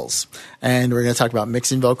vocals. And we're going to talk about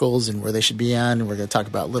mixing vocals and where they should be on. And we're going to talk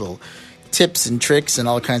about little tips and tricks and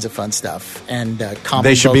all kinds of fun stuff. And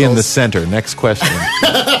they should be in the center. Next question.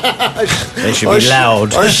 They should be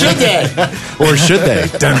loud. Or should they? Or should they?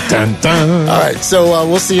 Dun, dun, dun. All right. So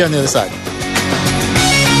we'll see you on the other side.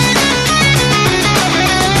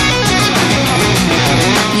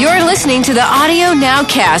 You're listening to the Audio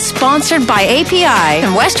Nowcast, sponsored by API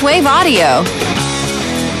and Westwave Audio.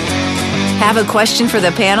 Have a question for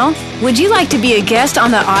the panel? Would you like to be a guest on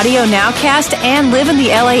the Audio Nowcast and live in the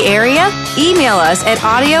LA area? Email us at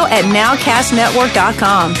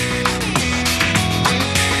audio@nowcastnetwork.com.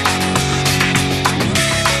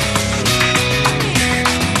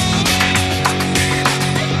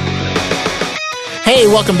 Hey,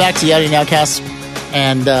 welcome back to the Audio Nowcast.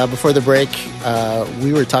 And before the break,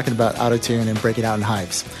 we were talking about autotune and breaking out in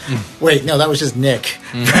hives. Wait, no, that was just Nick.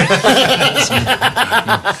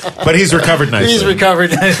 But he's recovered nicely. He's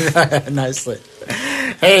recovered nicely.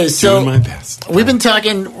 Hey, so doing my best. We've been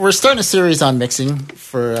talking. We're starting a series on mixing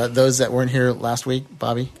for those that weren't here last week.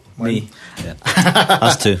 Bobby, Me,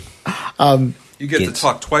 us two. You get Kids. to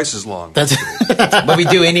talk twice as long. That's But we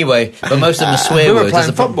do anyway. But most of them are swear We were words. playing That's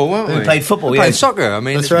the problem. football, weren't we? We played football. We yeah. played soccer. I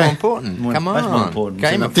mean, That's it's right. more important. Come much on. more important.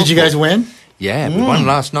 Game of Did you guys win? Yeah, we won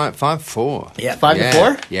last night 5-4. Yeah.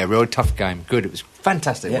 5-4? Yeah, real tough game. Good. It was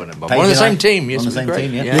fantastic, Yeah. wasn't it, Bob? Paige We're on the and same I- team. Yes, on it the was same great.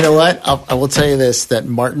 team, yeah. You know what? I will tell you this: that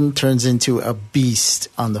Martin turns into a beast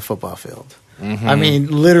on the football field. I mean,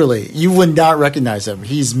 literally, you would not recognize him.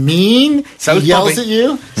 He's mean. So he is yells Bobby. at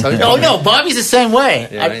you. So is Oh Bobby. no, Bobby's the same way.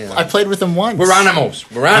 Yeah. I played with him once. We're animals.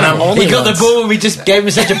 We're And I'm animals. only He got once. the ball and we just gave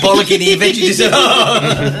him such a bollock and he eventually just said,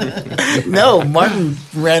 oh. No, Martin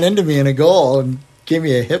ran into me in a goal and gave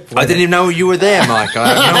me a hip. I didn't even know you were there, Mike. I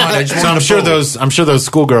had no idea. I just So wanted the I'm sure those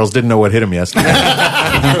schoolgirls didn't know what hit him yesterday.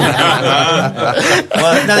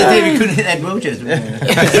 Well, no, they did. We couldn't hit Ed Wiltshire.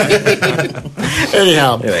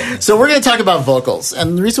 Anyhow, Anyway. so we're going to talk about vocals.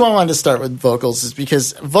 And the reason why I wanted to start with vocals is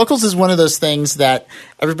because vocals is one of those things that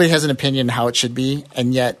everybody has an opinion how it should be,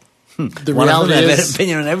 and yet the One of reality them had an is...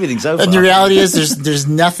 opinion on everything so far. And the reality is there's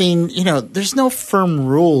nothing, there's no firm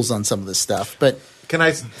rules on some of this stuff. But Can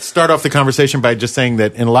I start off the conversation by just saying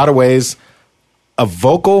that in a lot of ways, a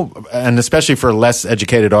vocal, and especially for a less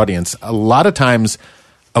educated audience, a lot of times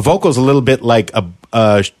a vocal is a little bit like a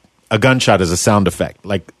gunshot as a sound effect.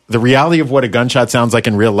 Like the reality of what a gunshot sounds like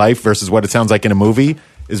in real life versus what it sounds like in a movie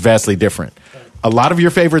is vastly different. A lot of your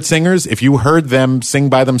favorite singers, if you heard them sing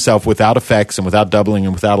by themselves without effects and without doubling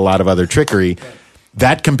and without a lot of other trickery,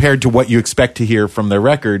 that compared to what you expect to hear from their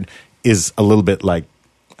record is a little bit like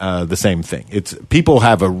the same thing. It's people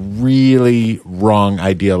have a really wrong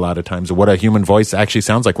idea a lot of times of what a human voice actually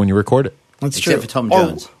sounds like when you record it. that's Except true. for Tom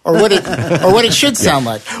Jones. or what it should sound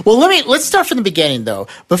like. Well, let's start from the beginning though.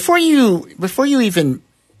 Before you even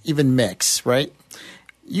mix, right?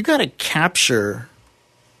 You got to capture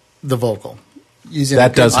the vocal. Using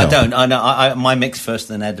That does I help. don't. I know. I mix first,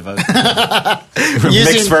 then add the vocal.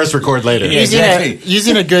 Mix first, record later. Yeah. Exactly.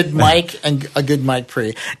 Using a good mic and a good mic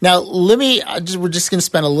pre. Now, we're just going to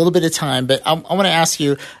spend a little bit of time, but I want to ask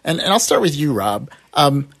you, and I'll start with you, Rob.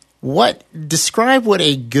 Describe what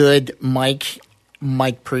a good mic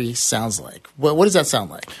pre sounds like. What does that sound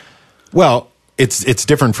like? Well, it's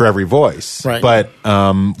different for every voice. Right. But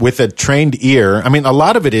with a trained ear, I mean, a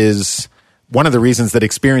lot of it is one of the reasons that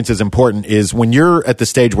experience is important is when you're at the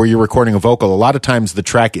stage where you're recording a vocal, a lot of times the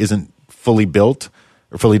track isn't fully built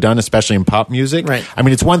or fully done, especially in pop music. Right. I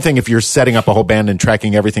mean, it's one thing if you're setting up a whole band and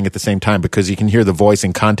tracking everything at the same time because you can hear the voice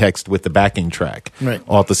in context with the backing track Right.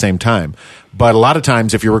 all at the same time. But a lot of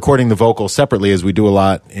times if you're recording the vocal separately, as we do a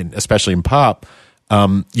lot, especially in pop,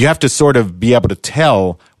 you have to sort of be able to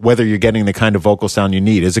tell whether you're getting the kind of vocal sound you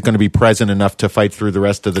need. Is it going to be present enough to fight through the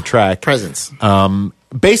rest of the track? Presence.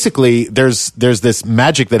 Basically, there's this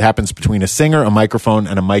magic that happens between a singer, a microphone,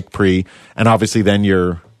 and a mic pre, and obviously then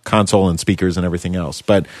your console and speakers and everything else.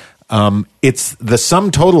 But It's the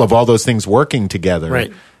sum total of all those things working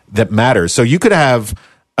together that matters. So you could have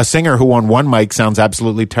a singer who on one mic sounds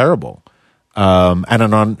absolutely terrible. And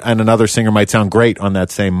another singer might sound great on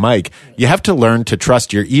that same mic. You have to learn to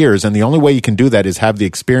trust your ears, and the only way you can do that is have the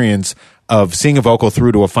experience of seeing a vocal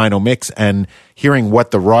through to a final mix and hearing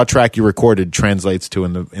what the raw track you recorded translates to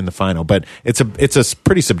in the final. But it's a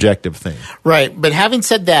pretty subjective thing. Right. But having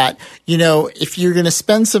said that, if you're going to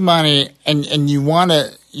spend some money and you want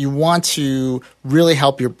to really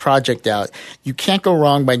help your project out, you can't go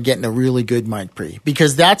wrong by getting a really good mic pre,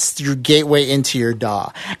 because that's your gateway into your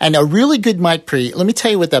DAW. And a really good mic pre, let me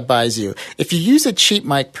tell you what that buys you. If you use a cheap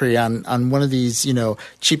mic pre on one of these,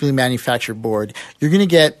 cheaply manufactured board, you're going to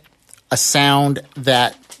get a sound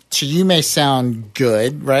that to you may sound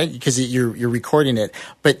good, right? Because you're recording it,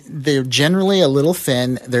 but they're generally a little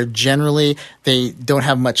thin. They don't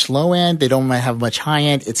have much low end. They don't have much high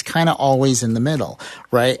end. It's kind of always in the middle,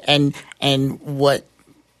 right? And what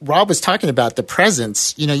Rob was talking about, the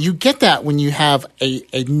presence, you get that when you have a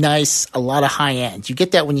lot of high end. You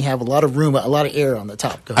get that when you have a lot of room, a lot of air on the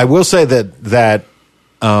top. I will say that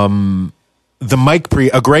the mic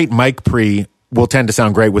pre, a great mic pre, will tend to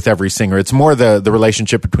sound great with every singer. It's more the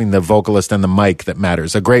relationship between the vocalist and the mic that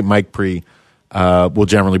matters. A great mic pre will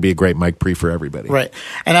generally be a great mic pre for everybody. Right.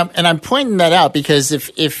 And I'm pointing that out because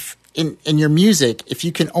if in your music, if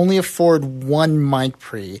you can only afford one mic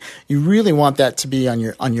pre, you really want that to be on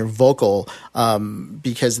your vocal,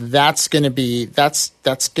 because that's going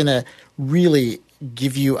to really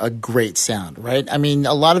give you a great sound, right? I mean,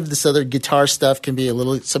 a lot of this other guitar stuff can be a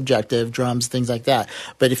little subjective, drums, things like that.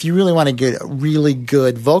 But if you really want to get a really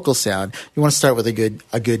good vocal sound, you want to start with a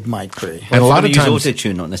good mic pre. And a lot of times,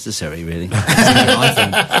 auto-tune, not necessary, really.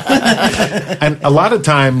 And a lot of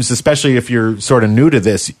times, especially if you're sort of new to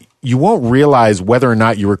this, you won't realize whether or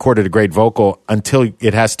not you recorded a great vocal until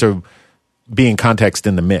it has to be in context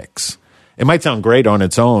in the mix. It might sound great on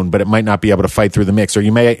its own, but it might not be able to fight through the mix. Or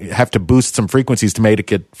you may have to boost some frequencies to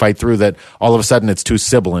make it fight through that. All of a sudden it's too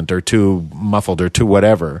sibilant or too muffled or too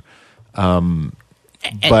whatever.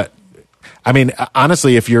 But I mean,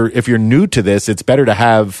 honestly, if you're new to this, it's better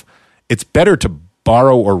to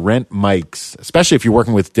borrow or rent mics, especially if you're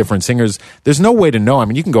working with different singers. There's no way to know. I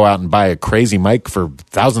mean, you can go out and buy a crazy mic for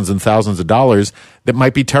thousands and thousands of dollars that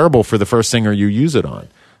might be terrible for the first singer you use it on.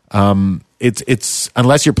 It's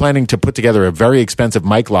unless you're planning to put together a very expensive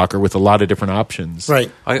mic locker with a lot of different options.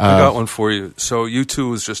 Right. I got one for you. So U2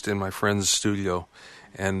 was just in my friend's studio,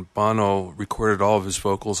 and Bono recorded all of his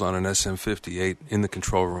vocals on an SM58 in the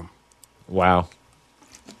control room. Wow.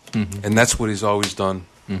 Mm-hmm. And that's what he's always done.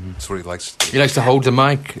 Mm-hmm. That's what he likes to do. He likes to hold the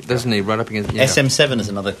mic, doesn't he? Right up against. Yeah. SM7 is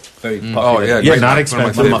another very popular. Oh yeah, not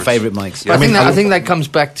expensive. One of my favorite mics. Yeah. I think that comes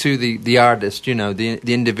back to the artist, the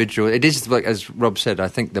individual. It is like, as Rob said, I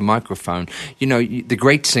think the microphone. The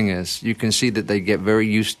great singers, you can see that they get very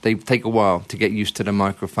used. They take a while to get used to the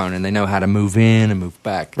microphone, and they know how to move in and move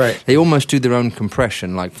back. Right. They almost do their own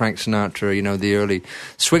compression, like Frank Sinatra. The early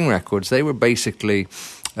swing records. They were basically.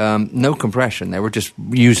 No compression. They were just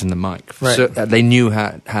using the mic. Right. So, they knew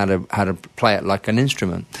how to play it like an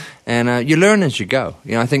instrument, and you learn as you go.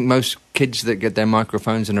 I think most kids that get their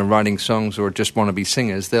microphones and are writing songs or just want to be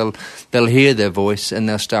singers, they'll hear their voice and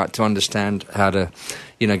they'll start to understand how to,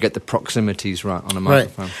 get the proximities right on a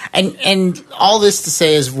microphone. Right. And all this to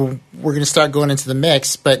say is we're going to start going into the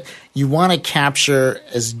mix, but you want to capture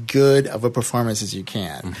as good of a performance as you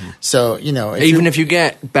can. Mm-hmm. So, if you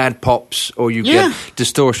get bad pops or you get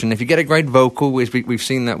distortion, if you get a great vocal, we've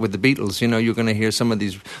seen that with the Beatles, you're going to hear some of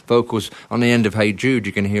these vocals on the end of Hey Jude,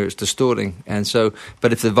 you can hear it's distorting. And so,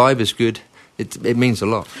 but if the vibe is good, it means a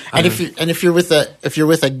lot. And if you're with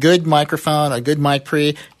a good microphone, a good mic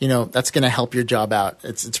pre, that's going to help your job out.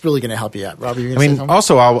 It's really going to help you out. Robbie, you're going to say something?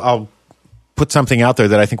 Also, I'll put something out there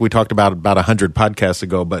that I think we talked about 100 podcasts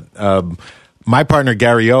ago, but my partner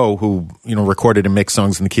Gary O, who recorded and mixed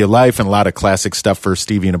songs in the Key of Life and a lot of classic stuff for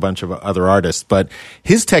Stevie and a bunch of other artists, but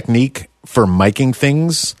his technique for miking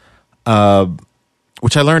things,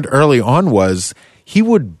 which I learned early on, was he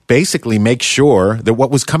would basically make sure that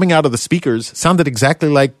what was coming out of the speakers sounded exactly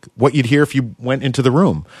like what you'd hear if you went into the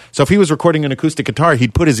room. So if he was recording an acoustic guitar,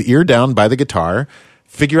 he'd put his ear down by the guitar,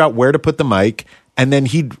 figure out where to put the mic, and then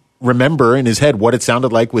he'd remember in his head what it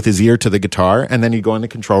sounded like with his ear to the guitar, and then he'd go in the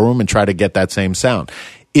control room and try to get that same sound.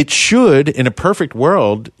 It should, in a perfect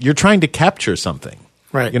world, you're trying to capture something.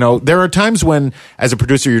 Right. There are times when, as a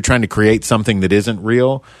producer, you're trying to create something that isn't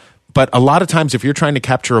real, but a lot of times if you're trying to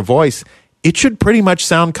capture a voice, it should pretty much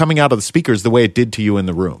sound coming out of the speakers the way it did to you in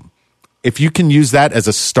the room. if you can use that as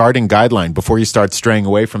a starting guideline before you start straying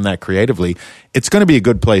away from that creatively, it's going to be a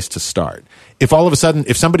good place to start. If all of a sudden,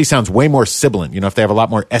 if somebody sounds way more sibilant, if they have a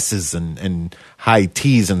lot more S's and high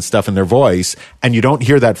T's and stuff in their voice, and you don't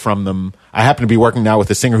hear that from them, I happen to be working now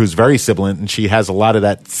with a singer who's very sibilant, and she has a lot of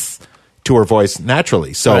that to her voice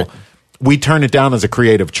naturally. So we turn it down as a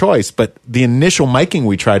creative choice, but the initial miking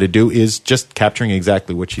we try to do is just capturing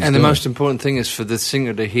exactly what she's doing. And the most important thing is for the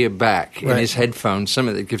singer to hear back in his headphones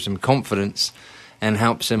something that gives him confidence and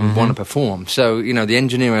helps him want to perform. So, the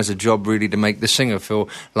engineer has a job really to make the singer feel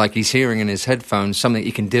like he's hearing in his headphones something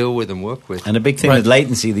he can deal with and work with. And a big thing with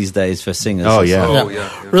latency these days for singers. Oh, yeah.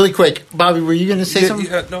 Yeah. Really quick, Bobby, were you going to say something?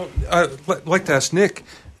 Yeah, no, I'd like to ask Nick,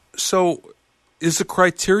 so is the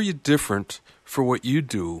criteria different for what you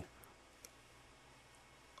do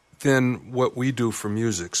than what we do for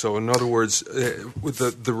music? So in other words, with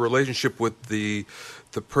the relationship with the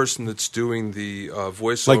person that's doing the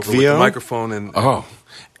voiceover Like with the microphone and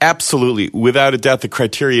absolutely. Without a doubt, the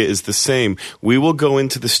criteria is the same. We will go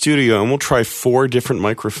into the studio and we'll try 4 different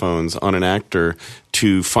microphones on an actor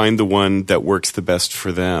to find the one that works the best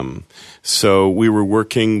for them. So we were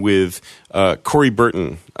working with Corey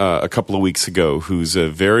Burton a couple of weeks ago, who's a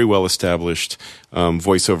very well-established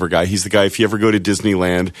voiceover guy. He's the guy, if you ever go to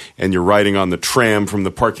Disneyland and you're riding on the tram from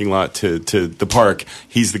the parking lot to the park,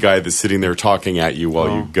 he's the guy that's sitting there talking at you while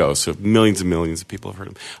you go. So millions and millions of people have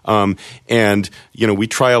heard him. And, we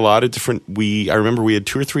try a lot of different, I remember we had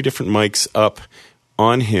 2 or 3 different mics up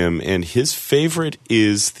on him, and his favorite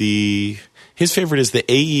is the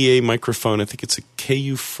AEA microphone. I think it's a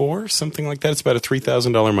KU4, something like that. It's about a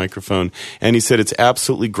 $3,000 microphone. And he said it's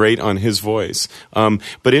absolutely great on his voice.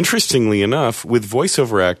 But interestingly enough, with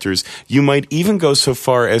voiceover actors, you might even go so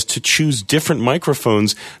far as to choose different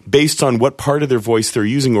microphones based on what part of their voice they're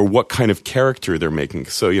using or what kind of character they're making.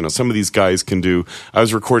 So, some of these guys can do, I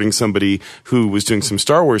was recording somebody who was doing some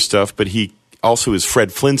Star Wars stuff, but he also is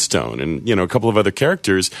Fred Flintstone and, a couple of other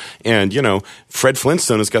characters. And, Fred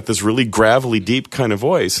Flintstone has got this really gravelly, deep kind of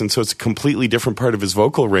voice. And so it's a completely different part of his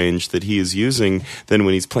vocal range that he is using than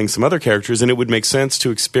when he's playing some other characters. And it would make sense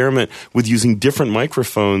to experiment with using different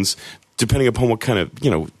microphones depending upon what kind of,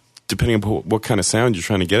 depending upon what kind of sound you're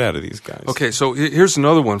trying to get out of these guys. Okay, so here's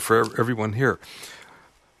another one for everyone here.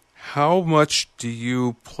 How much do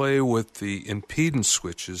you play with the impedance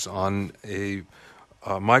switches on a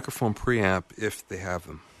microphone preamp if they have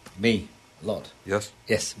them? Me, a lot. Yes?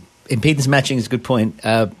 Yes. Impedance matching is a good point.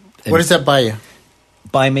 What does that buy you?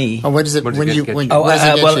 By me. Oh, what does it What does when it you get when you? what does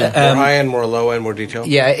it get well, you? More high end, more low end, more detail?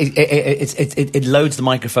 Yeah, it loads the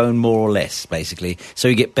microphone more or less, basically. So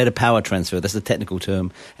you get better power transfer. That's the technical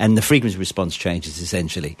term. And the frequency response changes,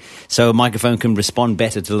 essentially. So a microphone can respond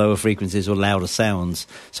better to lower frequencies or louder sounds.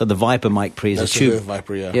 So the Viper mic pre is That's a tube. the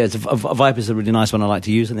Viper, yeah. Yeah, a Viper's a really nice one I like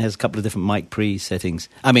to use, and it has a couple of different mic pre settings.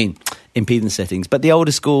 Impedance settings. But the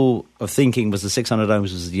older school of thinking was the 600 ohms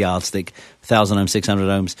was the yardstick, 1,000 ohms, 600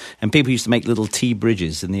 ohms. And people used to make little T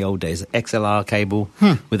bridges in the old days, XLR cable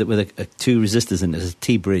with a 2 resistors in it, a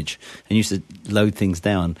T bridge, and used to load things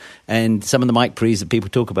down. And some of the mic pre's that people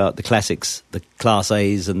talk about, the classics, the Class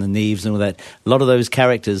A's and the Neves and all that, a lot of those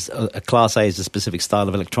characters, a Class A is a specific style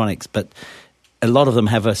of electronics, but a lot of them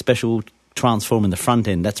have a special transform in the front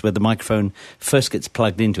end. That's where the microphone first gets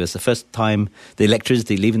plugged into. It's the first time the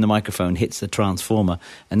electricity leaving the microphone hits the transformer,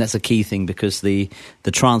 and that's a key thing because the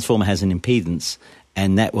transformer has an impedance,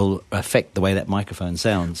 and that will affect the way that microphone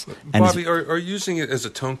sounds. And Bobby, are you using it as a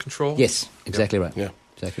tone control? yes, exactly right. Yeah.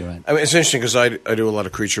 Exactly right. I mean, it's interesting because I do a lot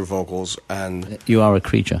of creature vocals, and You are a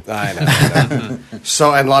creature. I know.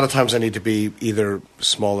 So, and a lot of times I need to be either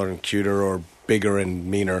smaller and cuter or bigger and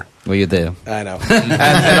meaner. Well, you're there. I know. and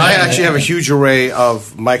I actually have a huge array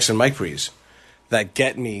of mics and mic pre's that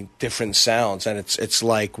get me different sounds, and it's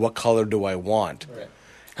like, what color do I want? Right.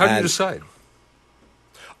 How do you And decide?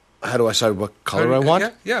 How do I decide what color I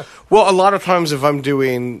want? Yeah. Well, a lot of times if I'm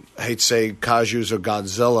doing, I hate to say, Kaijus or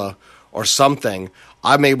Godzilla or something,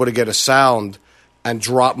 I'm able to get a sound and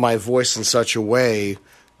drop my voice in such a way.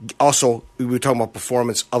 Also, we were talking about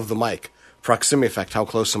performance of the mic. Proximity effect, how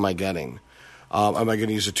close am I getting? Am I going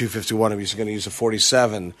to use a 251? Am I going to use a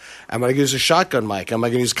 47? Am I going to use a shotgun mic? Am I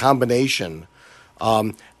going to use a combination?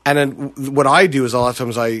 And then what I do is a lot of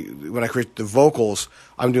times when I create the vocals,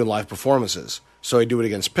 I'm doing live performances. So I do it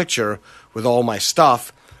against picture with all my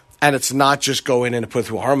stuff, and it's not just go in and put it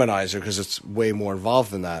through a harmonizer because it's way more involved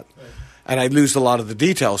than that. Right. And I lose a lot of the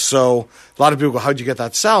details. So a lot of people go, how'd you get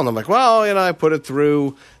that sound? I'm like, well, I put it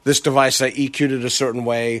through this device, I EQ'd it a certain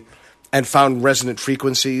way and found resonant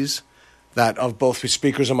frequencies that of both the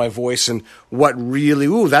speakers and my voice, and what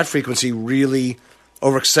really, that frequency really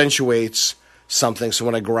over accentuates something. So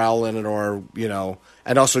when I growl in it, or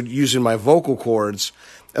and also using my vocal cords,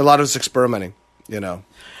 a lot of it's experimenting. Now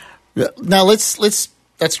that's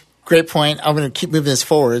a great point. I'm going to keep moving this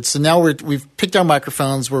forward. So now we've picked our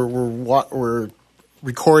microphones. We're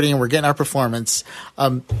recording. We're getting our performance.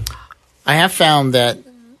 I have found that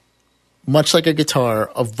much like a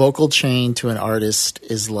guitar, a vocal chain to an artist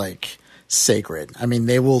is like sacred. I mean,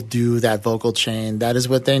 they will do that vocal chain. That is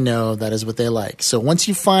what they know. That is what they like. So once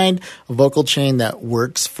you find a vocal chain that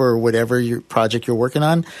works for whatever your project you're working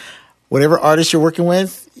on, whatever artist you're working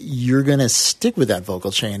with, you're going to stick with that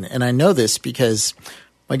vocal chain. And I know this because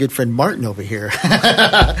my good friend Martin over here.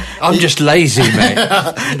 I'm just lazy, mate.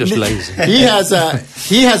 I'm just lazy. He has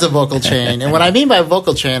a vocal chain. And what I mean by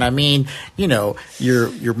vocal chain, I mean, your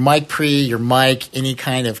mic pre, your mic, any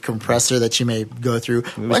kind of compressor that you may go through.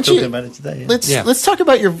 We were talking about it today. Yeah. Let's talk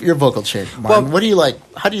about your vocal chain, Martin. Well, what do you like?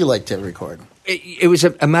 How do you like to record? It was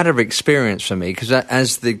a matter of experience for me, because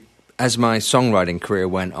as my songwriting career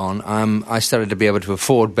went on, I started to be able to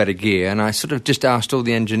afford better gear, and I sort of just asked all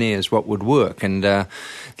the engineers what would work, and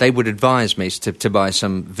they would advise me to buy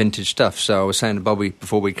some vintage stuff. So I was saying to Bobby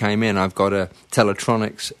before we came in, I've got a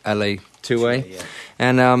Teletronics LA2A,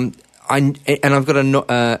 and I've got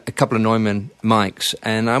a couple of Neumann mics,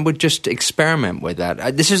 and I would just experiment with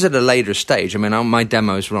that. This is at a later stage. I mean, my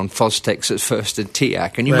demos were on Fostex at first and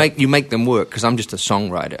TIAC, and you make them work, because I'm just a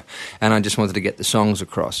songwriter, and I just wanted to get the songs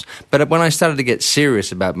across. But when I started to get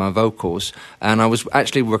serious about my vocals, and I was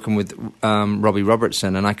actually working with Robbie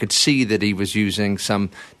Robertson, and I could see that he was using some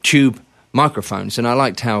tube microphones, and I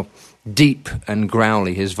liked how deep and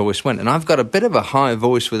growly his voice went. And I've got a bit of a high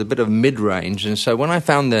voice with a bit of mid-range, and so when I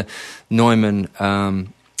found the Neumann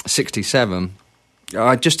 67,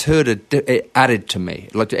 I just heard it added to me.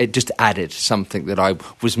 Like, it just added something that I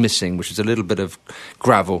was missing, which was a little bit of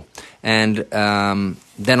gravel. And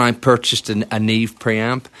then I purchased a Neve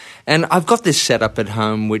preamp. And I've got this set up at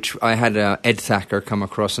home, which I had Ed Thacker come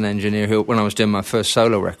across, an engineer, who, when I was doing my first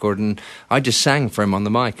solo record, and I just sang for him on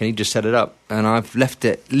the mic, and he just set it up. And I've left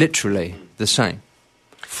it literally the same.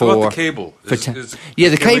 How about the cable? The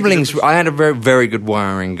cabling's. I had a very, very good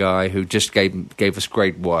wiring guy who just gave us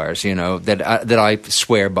great wires, that I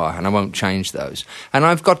swear by, and I won't change those. And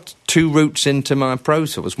I've got 2 routes into my Pro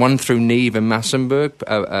Tools, one through Neve and Massenburg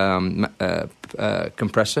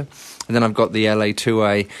compressor, and then I've got the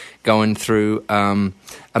LA2A going through a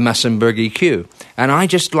Massenburg EQ. And I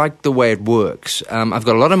just like the way it works. I've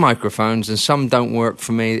got a lot of microphones, and some don't work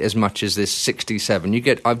for me as much as this 67.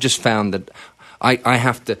 I've just found that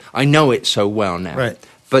I know it so well now. Right.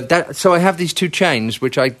 But so I have these 2 chains,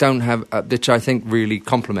 which I don't have, which I think really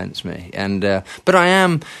complements me. And but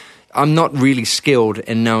I'm not really skilled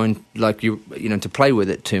in knowing, like, to play with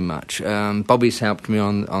it too much. Bobby's helped me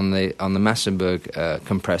on the Massenburg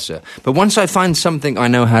compressor. But once I find something, I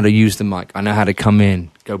know how to use the mic. I know how to come in,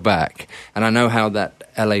 go back, and I know how that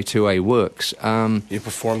LA2A works. You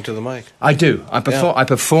perform to the mic. I do. I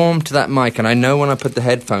perform to that mic, and I know when I put the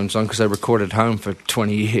headphones on, because I recorded home for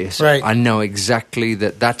 20 years. Right. I know exactly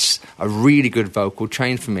that's a really good vocal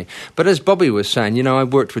chain for me. But as Bobby was saying, I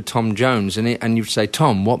worked with Tom Jones, and you'd say,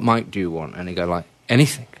 Tom, what mic do you want? And he'd go like,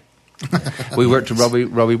 anything. We worked with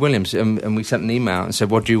Robbie Williams, and we sent an email and said,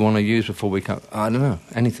 what do you want to use before we come? I don't know,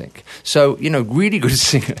 anything. So, really good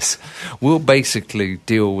singers will basically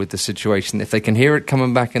deal with the situation. If they can hear it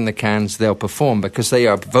coming back in the cans, they'll perform, because they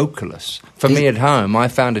are vocalists. For me at home, I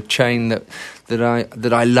found a chain that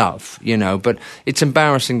I love, but it's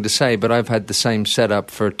embarrassing to say, but I've had the same setup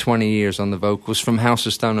for 20 years on the vocals, from House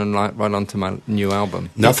of Stone and right onto my new album.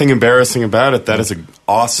 Nothing embarrassing about it. That is an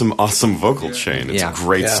awesome vocal chain. It's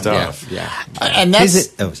great stuff. Yeah. And that's...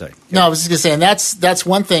 sorry. No, I was just going to say, and that's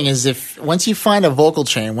one thing, is once you find a vocal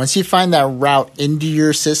chain, once you find that route into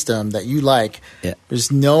your system that you like,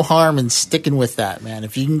 there's no harm in sticking with that, man.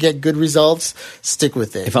 If you can get good results, stick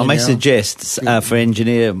with it. If I may suggest, for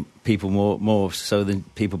engineer people more so than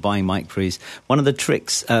people buying mic pre's, one of the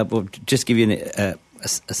tricks, will just give you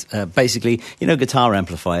basically, guitar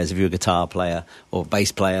amplifiers. If you're a guitar player or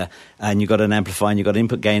bass player, and you've got an amplifier and you've got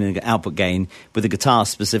input gain and output gain, with the guitar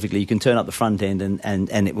specifically, you can turn up the front end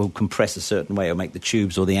and it will compress a certain way, or make the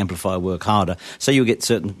tubes or the amplifier work harder. So you'll get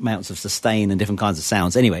certain amounts of sustain and different kinds of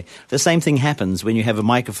sounds. Anyway, the same thing happens when you have a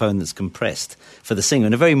microphone that's compressed for the singer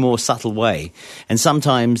in a very more subtle way. And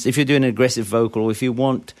sometimes, if you're doing an aggressive vocal, or if you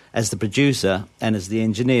want, as the producer and as the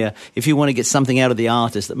engineer, if you want to get something out of the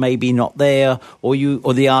artist that may be not there, or you you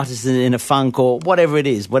or the artist is in a funk or whatever it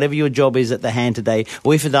is, whatever your job is at the hand today,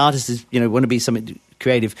 or if the artist is, want to be something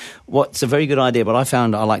creative, what's a very good idea, what I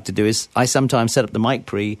found I like to do is I sometimes set up the mic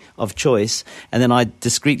pre of choice, and then I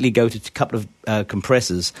discreetly go to a couple of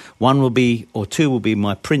compressors. One will be, or two will be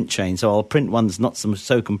my print chain, so I'll print one that's not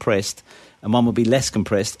so compressed, and one will be less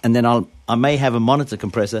compressed, and then I may have a monitor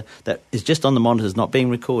compressor that is just on the monitors, not being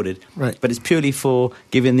recorded, right. But it's purely for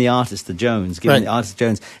giving the artist the Jones, and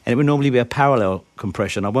it would normally be a parallel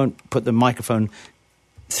compression. I won't put the microphone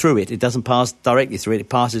through it. It doesn't pass directly through it. It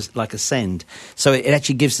passes like a send. So it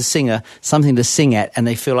actually gives the singer something to sing at, and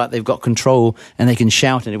they feel like they've got control, and they can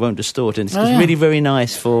shout, and it won't distort. And it's really very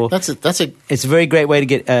nice for... It's a very great way to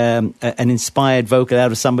get an inspired vocal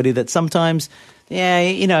out of somebody that sometimes... Yeah,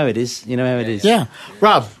 you know how it is. Yeah.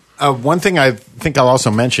 Rob? One thing I think I'll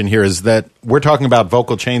also mention here is that we're talking about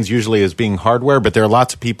vocal chains usually as being hardware, but there are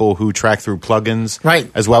lots of people who track through plugins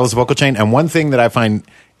as well as vocal chain. And one thing that I find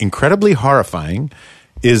incredibly horrifying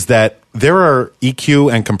is that there are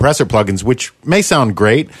EQ and compressor plugins which may sound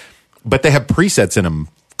great, but they have presets in them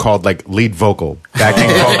called like lead vocal, backing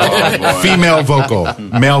vocal, female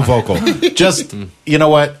vocal, male vocal. Just, you know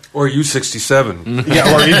what? Or U67.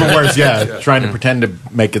 Yeah, or even worse, trying to pretend to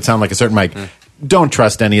make it sound like a certain mic. Don't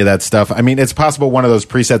trust any of that stuff. I mean, it's possible one of those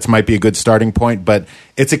presets might be a good starting point, but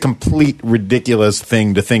it's a complete ridiculous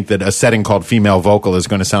thing to think that a setting called female vocal is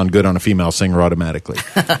going to sound good on a female singer automatically.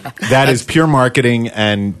 That is pure marketing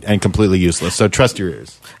and completely useless. So trust your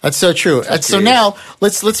ears. That's so true. So now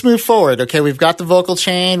let's move forward. Okay, we've got the vocal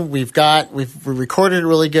chain. We've recorded it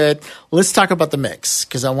really good. Let's talk about the mix,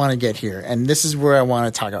 because I want to get here, and this is where I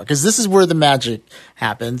want to talk about, because this is where the magic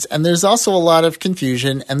happens. And there's also a lot of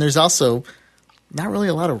confusion, and there's also not really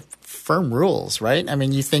a lot of firm rules, right? I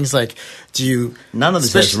mean, things like, none of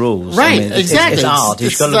this has rules, right? I mean, exactly. It's art.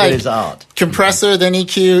 It's got to look at it as art. Compressor, then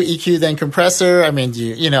EQ then compressor. I mean,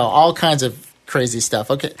 all kinds of crazy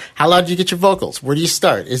stuff. Okay, how loud do you get your vocals? Where do you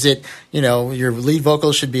start? Is it, your lead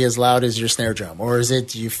vocal should be as loud as your snare drum, or is it,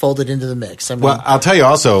 do you fold it into the mix? I mean, well, I'll tell you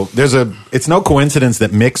also, it's no coincidence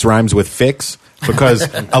that mix rhymes with fix, because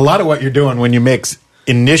a lot of what you're doing when you mix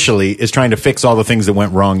initially is trying to fix all the things that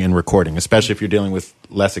went wrong in recording, especially if you're dealing with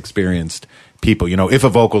less experienced people. If a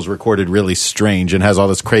vocal's recorded really strange and has all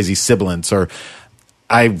this crazy sibilance, or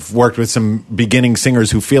I've worked with some beginning singers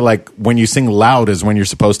who feel like when you sing loud is when you're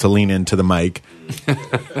supposed to lean into the mic.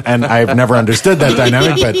 And I've never understood that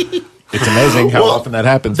dynamic, but it's amazing how often that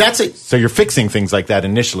happens. So you're fixing things like that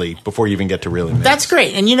initially before you even get to really mix. That's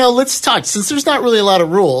great. And, let's talk. Since there's not really a lot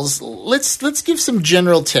of rules, let's give some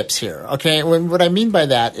general tips here, okay? What I mean by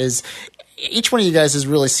that is each one of you guys is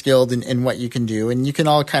really skilled in what you can do, and you can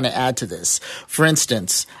all kind of add to this. For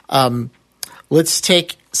instance, let's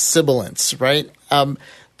take sibilance, right?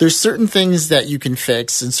 There's certain things that you can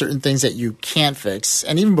fix and certain things that you can't fix.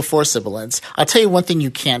 And even before sibilance, I'll tell you one thing you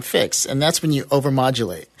can't fix, and that's when you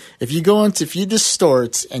overmodulate. If you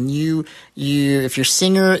distort and if your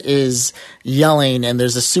singer is yelling and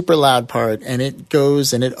there's a super loud part and it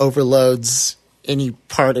goes and it overloads any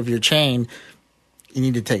part of your chain, you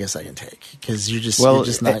need to take a second take, because you're just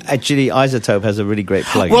not. Actually, iZotope has a really great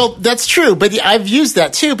plugin. Well, that's true, but I've used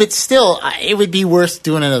that too. But still, it would be worth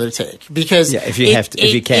doing another take, because if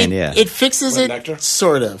you can, it fixes it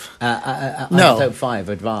sort of. No, iZotope 5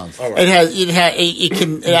 Advanced. Right.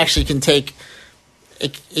 It actually can take.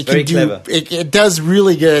 It can do. Clever. It does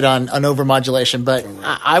really good on overmodulation, but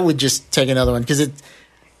I would just take another one, because it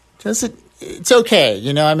does it. It's okay,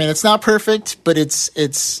 I mean, it's not perfect, but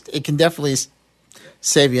it can definitely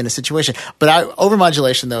save you in a situation. But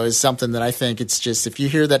overmodulation, though, is something that I think it's just, if you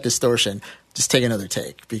hear that distortion, just take another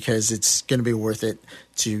take, because it's going to be worth it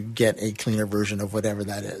to get a cleaner version of whatever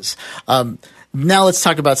that is. Now let's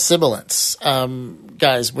talk about sibilance.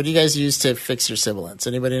 Guys, what do you guys use to fix your sibilance?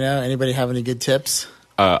 Anybody know? Anybody have any good tips?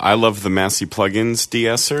 I love the Massey Plugins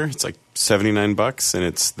de-esser. It's like $79, and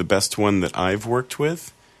it's the best one that I've worked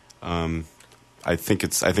with. I think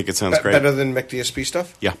it sounds great. Better than McDSP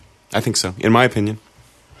stuff? Yeah, I think so, in my opinion.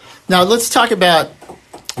 Now let's talk about.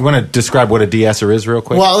 You want to describe what a de-esser is real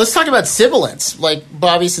quick? Well, let's talk about sibilance. Like,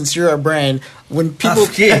 Bobby, since you're our brain, when people... I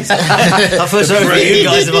feel sorry for you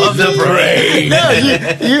guys about the brain. No,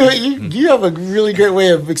 you have a really great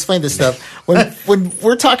way of explaining this stuff. When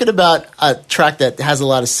we're talking about a track that has a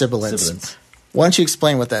lot of sibilance. Why don't you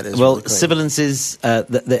explain what that is? Well, really sibilance is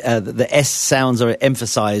the S sounds are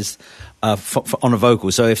emphasized on a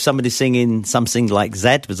vocal. So if somebody's singing something like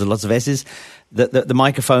Z, with lots of S's, the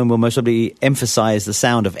microphone will most probably emphasize the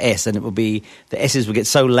sound of S, and it will be, the S's will get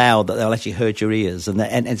so loud that they'll actually hurt your ears, and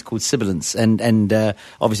it's called sibilance, and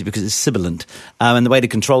obviously because it's sibilant. And the way to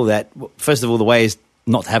control that, first of all, the way is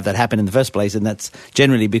not have that happen in the first place, and that's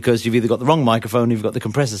generally because you've either got the wrong microphone, you've got the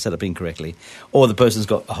compressor set up incorrectly, or the person's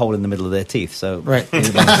got a hole in the middle of their teeth. So right. So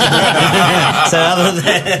other than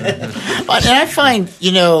that, and I find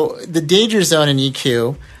the danger zone in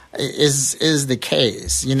EQ is the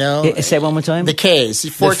Ks, Say it one more time. The Ks,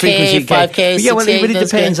 4K, 5K, 6K. Yeah, well, it really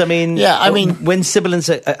depends. K. I mean, when sibilants,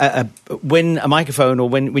 when a microphone or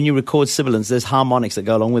when you record sibilants, there's harmonics that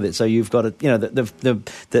go along with it. So you've got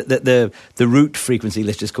the root frequency,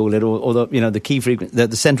 let's just call it, or the key frequency,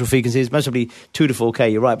 the central frequency is mostly 2 to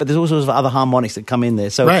 4K. You're right, but there's all sorts of other harmonics that come in there.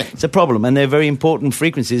 So it's a problem, and they're very important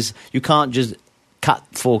frequencies. You can't just cut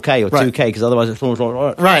 4K or 2K because otherwise it's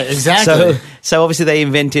right. Exactly. So obviously they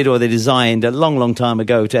invented or they designed a long time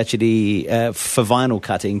ago to actually for vinyl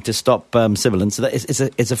cutting to stop sibilance. So that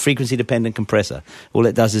it's a frequency dependent compressor. All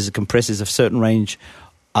it does is it compresses a certain range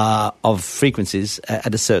of frequencies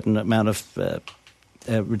at a certain amount of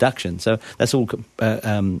reduction. So that's all.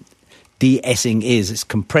 De-essing is. It's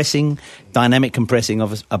compressing, dynamic compressing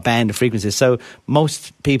of a band of frequencies. So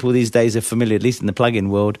most people these days are familiar, at least in the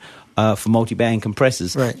plug-in world, for multi-band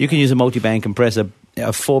compressors. Right. You can use a multi-band compressor,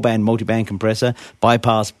 a 4-band multi-band compressor,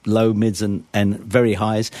 bypass low, mids, and very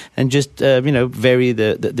highs, and just vary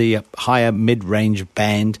the higher mid-range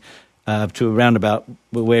band to around about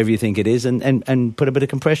wherever you think it is, and put a bit of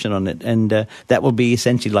compression on it, and that will be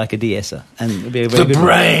essentially like a de-esser, and it'll be a very good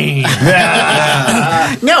brain.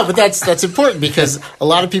 No, but that's important because a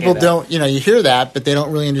lot of people don't. You hear that, but they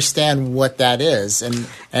don't really understand what that is, and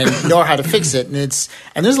nor how to fix it. And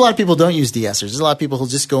there's a lot of people who don't use de-essers. There's a lot of people who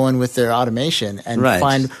just go in with their automation and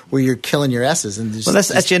find where you're killing your S's. And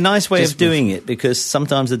that's actually a nice way of doing it, because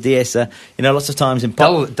sometimes the de-esser, lots of times in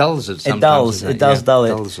pop, dulls it. It does dull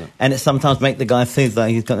it, and it sometimes make the guy think that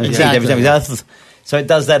he's got to every time he does. So it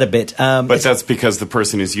does that a bit. But that's because the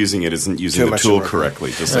person who's using it isn't using the tool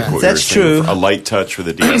correctly, just like what that's you were saying. true. A light touch with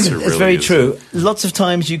a de-esser really it's very is true. Lots of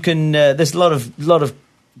times you can. There's a lot of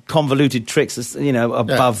convoluted tricks,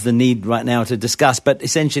 above the need right now to discuss. But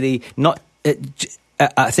essentially,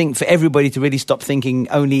 I think for everybody to really stop thinking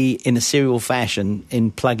only in a serial fashion in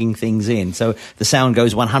plugging things in. So the sound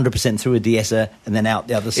goes 100% through a de-esser and then out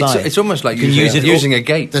the other side. It's almost like using a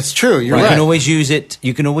gate. That's true. You're right. right. You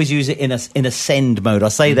can always use it in a send mode. I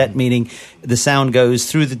say that meaning the sound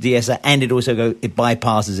goes through the de-esser and it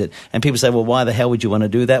bypasses it. And people say, well, why the hell would you want to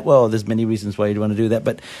do that? Well, there's many reasons why you'd want to do that,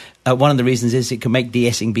 but one of the reasons is it can make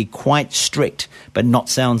de-essing be quite strict, but not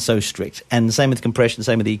sound so strict. And the same with compression,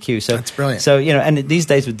 same with EQ. So that's brilliant. So and these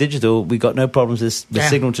days with digital, we've got no problems with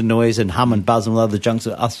signal to noise and hum and buzz and all the junk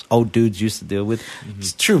that us old dudes used to deal with.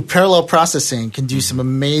 It's true. Parallel processing can do some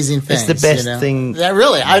amazing things. It's the best thing. Yeah,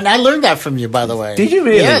 really. I learned that from you, by the way. Did you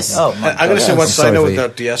really? Yes. Oh, I'm going to say one side note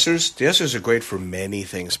about de-essers. De-essers are great for many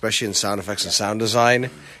things, especially in sound effects and sound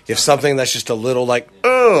design. If something that's just a little like,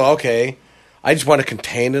 oh, okay, I just want to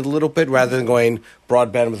contain it a little bit rather than going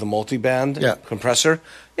broadband with a multi-band compressor.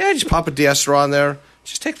 Yeah, just pop a de-esser on there.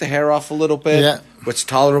 Just take the hair off a little bit. What's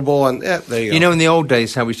tolerable, and there you go. In the old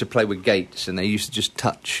days, how we used to play with gates, and they used to just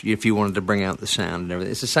touch if you wanted to bring out the sound and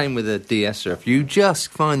everything. It's the same with a de-esser. If you just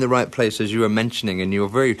find the right place, as you were mentioning, and you're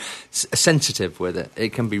very sensitive with it,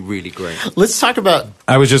 it can be really great. Let's talk about...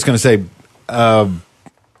 I was just going to say...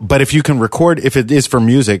 but if you can record, if it is for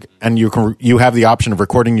music, and you have the option of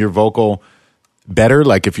recording your vocal better,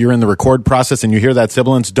 like if you're in the record process and you hear that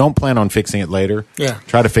sibilance, don't plan on fixing it later. Yeah.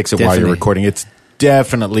 Try to fix it while you're recording. It's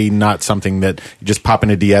definitely not something that you just pop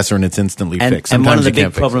in a de-esser and it's instantly fixed. And one of the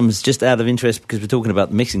big problems, just out of interest, because we're talking about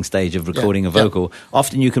the mixing stage of recording a vocal,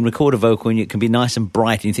 often you can record a vocal and it can be nice and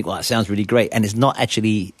bright and you think, well, that sounds really great. And it's not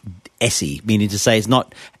actually essy, meaning to say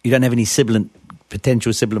you don't have any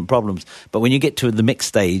potential sibilant problems. But when you get to the mix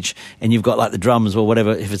stage and you've got like the drums or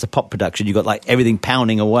whatever, if it's a pop production, you've got like everything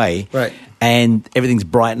pounding away. Right. And everything's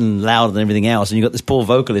bright and louder than everything else, and you've got this poor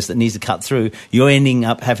vocalist that needs to cut through, you're ending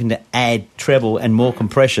up having to add treble and more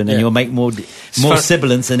compression, and you'll make more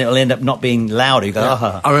sibilance, and it'll end up not being louder. You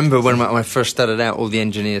go, I remember when I first started out, all the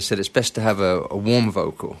engineers said it's best to have a warm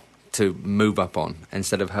vocal to move up on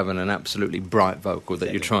instead of having an absolutely bright vocal that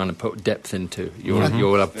you're trying to put depth into.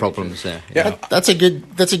 You'll have problems there. Yeah, that's a good.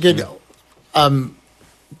 Were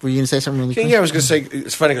you going to say something really quick? Yeah, I was going to say,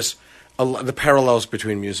 it's funny because the parallels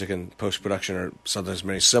between music and post-production are sometimes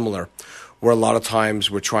very similar, where a lot of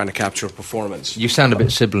times we're trying to capture a performance. You sound a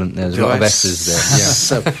bit sibilant there. There's a lot of S's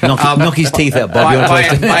there. Yeah. Knock his teeth out, Bob. By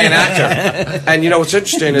an actor. And what's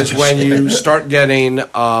interesting is when you start getting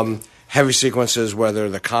heavy sequences, whether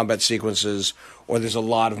they're combat sequences or there's a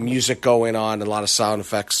lot of music going on, a lot of sound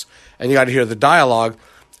effects, and you got to hear the dialogue,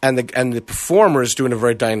 and the performer is doing a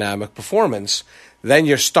very dynamic performance, then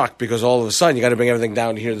you're stuck because all of a sudden you got to bring everything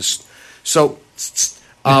down to hear this. So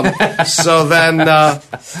So then,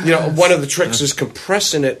 one of the tricks is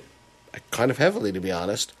compressing it kind of heavily, to be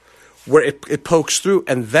honest, where it pokes through,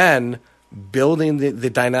 and then building the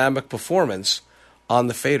dynamic performance on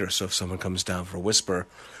the fader. So if someone comes down for a whisper,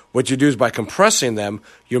 what you do is by compressing them,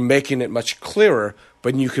 you're making it much clearer,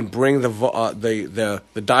 but you can bring the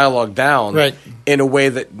dialogue down in a way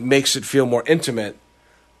that makes it feel more intimate.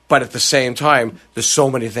 But at the same time, there's so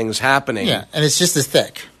many things happening. Yeah, and it's just as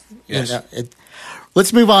thick. Yes.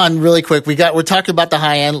 Let's move on really quick. We're talking about the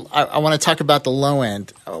high end. I want to talk about the low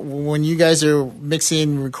end. When you guys are mixing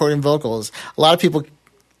and recording vocals, a lot of people,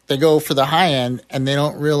 they go for the high end and they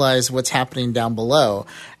don't realize what's happening down below.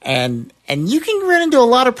 And you can run into a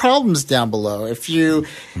lot of problems down below. If you,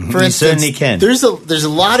 for instance, certainly can. There's a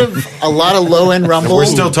lot of low end rumbles. We're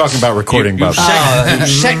still talking about recording, Bob.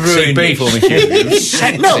 Sexy beat. The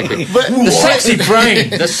sexy brain.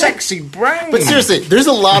 The sexy brain. But seriously, there's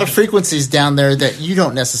a lot of frequencies down there that you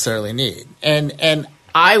don't necessarily need. And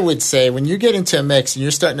I would say when you get into a mix and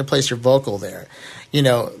you're starting to place your vocal there,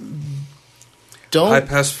 don't high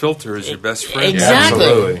pass filter is your best friend.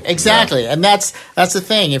 Exactly. And that's the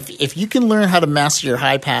thing. If you can learn how to master your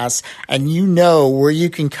high pass and you know where you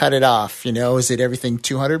can cut it off, is it everything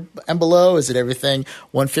 200 and below? Is it everything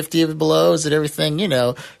 150 and below? Is it everything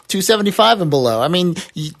 275 and below? I mean,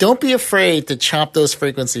 don't be afraid to chop those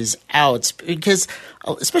frequencies out, because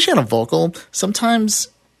especially on a vocal, sometimes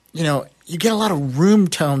you get a lot of room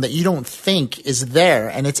tone that you don't think is there,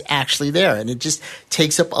 and it's actually there, and it just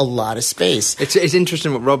takes up a lot of space. It's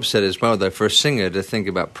interesting what Rob said as well, though, for a singer to think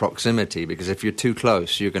about proximity, because if you're too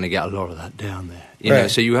close, you're going to get a lot of that down there. You know,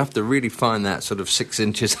 so you have to really find that sort of 6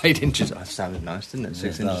 inches, 8 inches. That sounded nice, didn't it?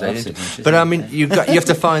 6 inches, 8 inches. But I mean, you have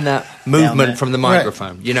to find that movement from the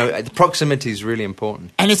microphone. The proximity is really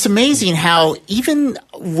important. And it's amazing how even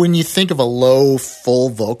when you think of a low, full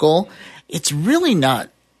vocal, it's really not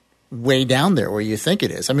way down there where you think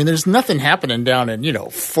it is. I mean, there's nothing happening down in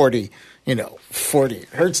 40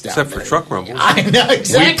 hertz down except there. for truck rumbles. I know,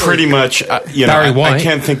 exactly. We pretty much, I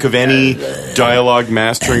can't think of any dialogue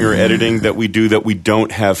mastering or editing that we do that we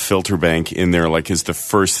don't have filter bank in there. Like, is the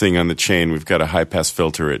first thing on the chain. We've got a high pass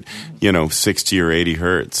filter at 60 or 80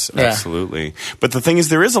 hertz. Yeah. Absolutely. But the thing is,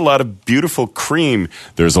 there is a lot of beautiful cream.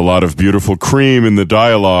 There's a lot of beautiful cream in the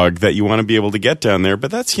dialogue that you want to be able to get down there.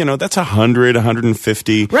 But that's 100,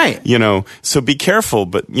 150. Right. So be careful.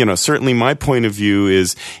 But certainly my point of view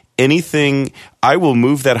is, anything, I will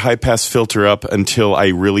move that high pass filter up until I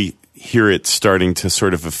really hear it starting to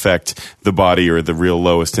sort of affect the body or the real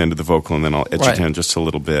lowest end of the vocal, and then I'll edge it down just a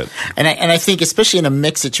little bit. And I think, especially in a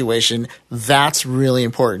mix situation, that's really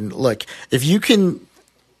important. Look, if you can,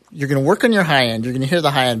 you're going to work on your high end, you're going to hear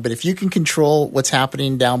the high end, but if you can control what's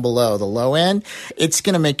happening down below, the low end, it's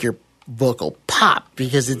going to make your vocal pop,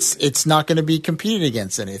 because it's not going to be competing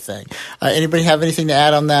against anything. Anybody have anything to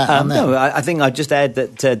add on that? No, I think I'd just add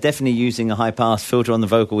that definitely using a high pass filter on the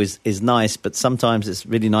vocal is nice, but sometimes it's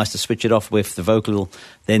really nice to switch it off with the vocal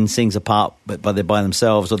then sings a part but by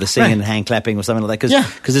themselves, or they're singing hand clapping or something like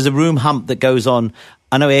that, because there's a room hump that goes on.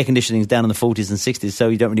 I know air conditioning is down in the 40s and 60s, so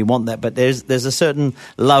you don't really want that. But there's a certain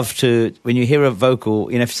love to when you hear a vocal.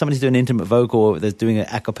 If somebody's doing an intimate vocal or they're doing an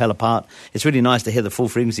a cappella part, it's really nice to hear the full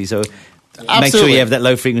frequency. So make sure you have that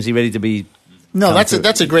low frequency ready to be. No,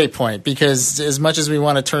 that's a great point, because as much as we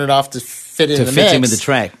want to turn it off to fit in the mix, in with the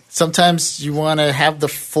track, sometimes you want to have the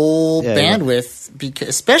full bandwidth, because,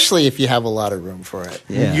 especially if you have a lot of room for it.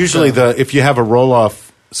 Yeah. Usually, if you have a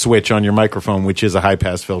roll-off switch on your microphone, which is a high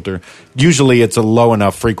pass filter, usually it's a low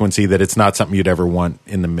enough frequency that it's not something you'd ever want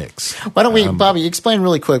in the mix. Why don't we, Bobby, explain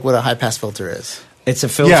really quick what a high pass filter is? It's a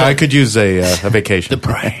filter. Yeah, I could use a vacation. The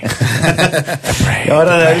brain. I don't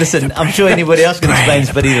know. Listen, I'm sure anybody else can explain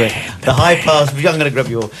this, but anyway, the high pass. I'm going to grab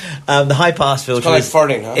you all. The high pass filter like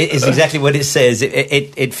farting, huh? is exactly what it says.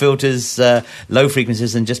 It filters low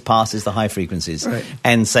frequencies and just passes the high frequencies. Right.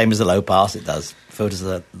 And same as the low pass, it does filters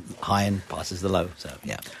the high and passes the low. So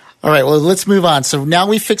yeah. All right, well, let's move on. So now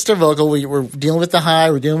we fixed our vocal. We're dealing with the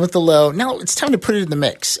high. We're dealing with the low. Now it's time to put it in the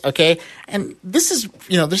mix, okay? And this is,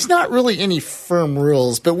 there's not really any firm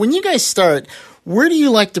rules. But when you guys start, where do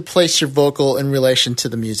you like to place your vocal in relation to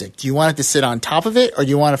the music? Do you want it to sit on top of it, or do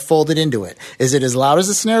you want to fold it into it? Is it as loud as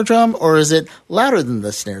the snare drum, or is it louder than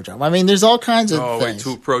the snare drum? I mean, there's all kinds of things.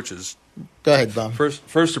 Two approaches. Go ahead, Bob.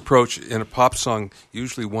 First approach, in a pop song, you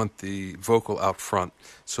usually want the vocal out front,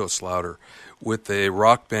 so it's louder. With a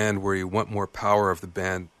rock band where you want more power of the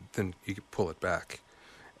band, then you can pull it back.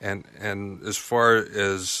 And as far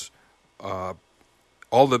as all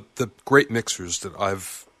the great mixers that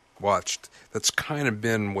I've watched, that's kind of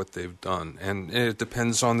been what they've done. And it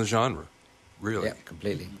depends on the genre. really. Yeah,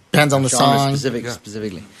 completely. Depends on the Genre song.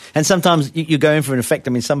 specifically. And sometimes you go in for an effect.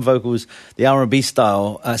 I mean, some vocals, the R&B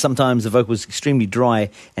style, sometimes the vocal is extremely dry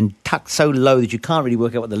and tucked so low that you can't really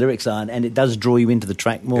work out what the lyrics are, and it does draw you into the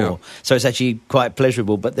track more. Yeah. So it's actually quite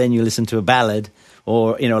pleasurable. But then you listen to a ballad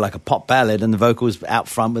or, like a pop ballad, and the vocals out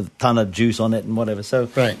front with a ton of juice on it and whatever. So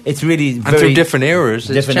it's really very... And through different eras,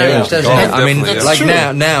 it's changed, doesn't it? I mean, That's like true.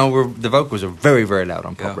 now the vocals are very, very loud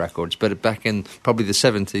on pop records, but back in probably the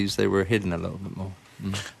 70s, they were hidden a little bit more.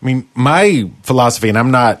 I mean, my philosophy, and I'm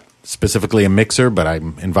not specifically a mixer, but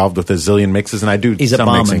I'm involved with a zillion mixes, and I do He's a some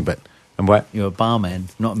barman. mixing. But I'm what? You're a barman,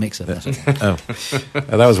 not a mixer. That's all. Oh,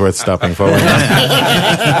 that was worth stopping for.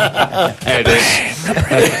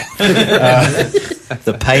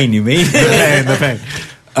 The pain, you mean? The pain.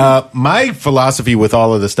 My philosophy with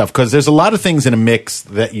all of this stuff, because there's a lot of things in a mix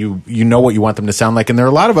that you know what you want them to sound like, and there are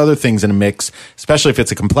a lot of other things in a mix, especially if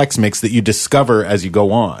it's a complex mix, that you discover as you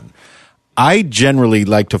go on. I generally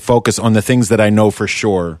like to focus on the things that I know for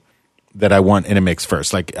sure that I want in a mix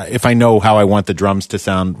first. Like if I know how I want the drums to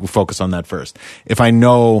sound, we'll focus on that first. If I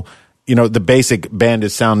know, the basic band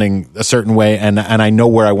is sounding a certain way, and I know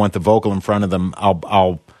where I want the vocal in front of them,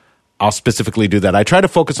 I'll specifically do that. I try to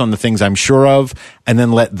focus on the things I'm sure of, and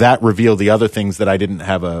then let that reveal the other things that I didn't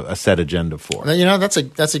have a set agenda for. That's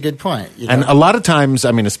a good point. And a lot of times,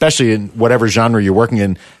 I mean, especially in whatever genre you're working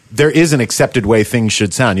in, there is an accepted way things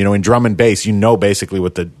should sound. In drum and bass, basically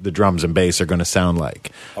what the drums and bass are going to sound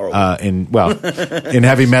like. In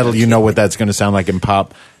heavy metal, what that's going to sound like in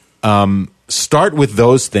pop. Start with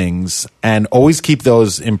those things and always keep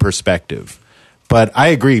those in perspective. But I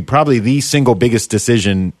agree, probably the single biggest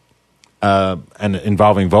decision and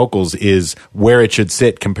involving vocals is where it should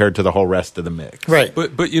sit compared to the whole rest of the mix. Right.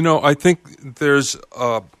 But I think there's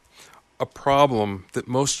a problem that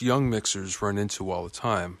most young mixers run into all the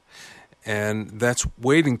time, and that's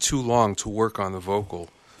waiting too long to work on the vocal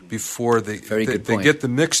before they get the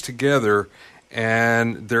mix together,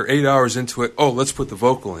 and they're 8 hours into it. Oh, let's put the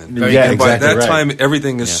vocal in. And by that time,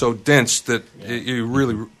 everything is so dense that you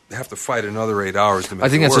really have to fight another 8 hours to make it work. I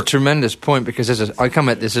think that's a tremendous point, because I come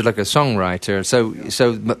at this as like a songwriter, so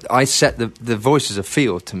I set the voice as a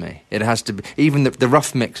feel to me. It has to be, even the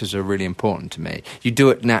rough mixes are really important to me. You do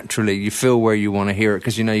it naturally, you feel where you want to hear it,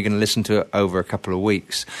 because you're going to listen to it over a couple of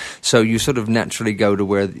weeks. So you sort of naturally go to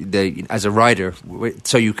where as a writer,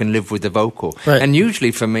 so you can live with the vocal. Right. And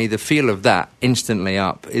usually for me, the feel of that instantly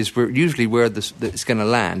up is usually where it's going to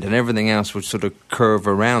land, and everything else would sort of curve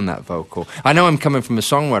around that vocal. I know I'm coming from a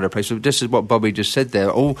songwriter place, so this is what Bobby just said there.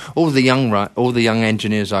 All the young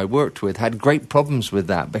engineers I worked with had great problems with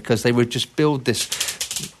that, because they would just build this.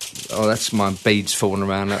 Oh, that's my beads falling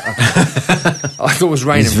around. I thought it was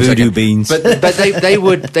raining. His voodoo beans. But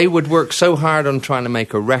they would work so hard on trying to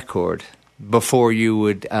make a record before you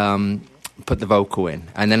would put the vocal in,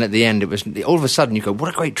 and then at the end it was all of a sudden you go, what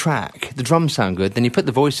a great track, the drums sound good, then you put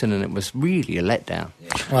the voice in and it was really a letdown.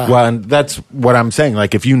 Wow. Well, and that's what I'm saying,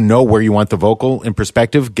 like if you know where you want the vocal in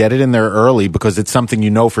perspective, get it in there early, because it's something you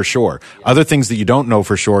know for sure. Other things that you don't know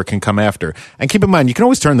for sure can come after. And keep in mind, you can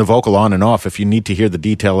always turn the vocal on and off if you need to hear the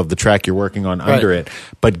detail of the track you're working on under it,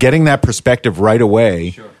 but getting that perspective right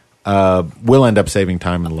away will end up saving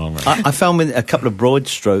time in the long run. I found with a couple of broad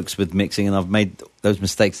strokes with mixing, and I've made those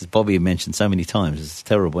mistakes, as Bobby mentioned so many times. It's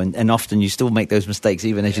terrible. And often you still make those mistakes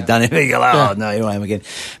even as you've done it. You go, no, here I am again.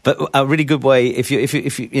 But a really good way, if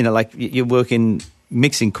you like you're working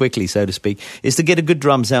mixing quickly, so to speak, is to get a good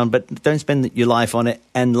drum sound, but don't spend your life on it.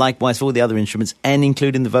 And likewise for all the other instruments, and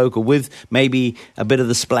including the vocal with maybe a bit of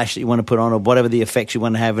the splash that you want to put on, or whatever the effects you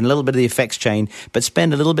want to have, and a little bit of the effects chain, but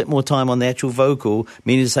spend a little bit more time on the actual vocal,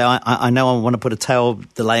 meaning to say, I know I want to put a tail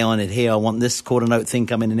delay on it here, I want this quarter note thing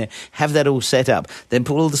coming in there, have that all set up, then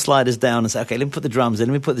put all the sliders down and say, okay, let me put the drums in,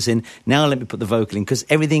 let me put this in, now let me put the vocal in, because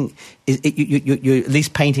everything, you're at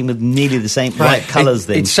least painting with nearly the same right colours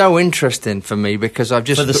then. It's so interesting for me, because I've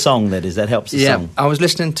just... For the song, that is, that helps the song. I was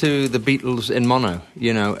listening to the Beatles in mono,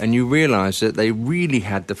 and you realise that they really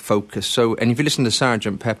had the focus. So, and if you listen to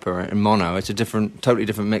Sgt. Pepper in mono, it's a totally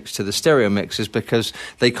different mix to the stereo mixes, because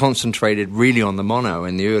they concentrated really on the mono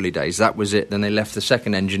in the early days. That was it. Then they left the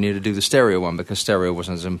second engineer to do the stereo one, because stereo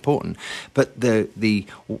wasn't as important. But the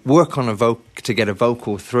work on to get a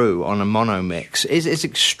vocal through on a mono mix is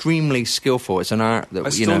extremely skillful. It's an art that I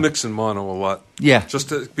still mix in mono a lot. Yeah,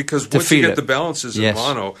 because once you get the balances in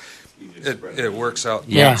mono, it works out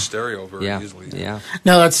in stereo very easily. Yeah.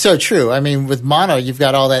 No, that's so true. I mean, with mono, you've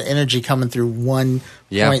got all that energy coming through one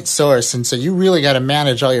point source, and so you really got to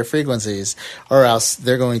manage all your frequencies, or else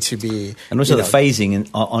they're going to be... And also the phasing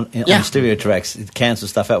on stereo tracks, it cancels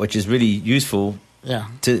stuff out, which is really useful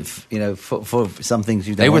for some things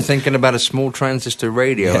you don't. They were want. thinking about a small transistor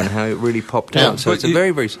radio and how it really popped out. So it's a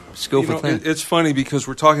very, very skillful thing. It's funny because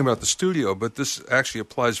we're talking about the studio, but this actually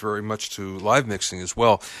applies very much to live mixing as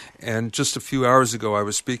well. And just a few hours ago, I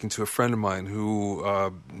was speaking to a friend of mine who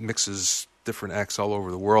mixes different acts all over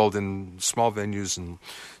the world in small venues and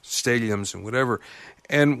stadiums and whatever.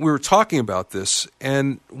 And we were talking about this,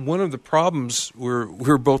 and one of the problems we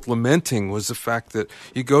were both lamenting was the fact that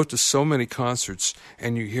you go to so many concerts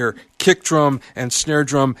and you hear kick drum and snare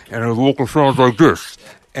drum and a vocal sounds like this,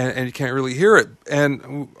 and you can't really hear it.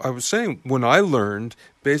 And I was saying, when I learned,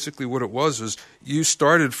 basically what it was you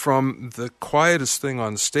started from the quietest thing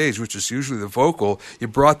on stage, which is usually the vocal. You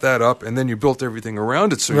brought that up, and then you built everything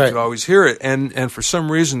around it so you could always hear it. And for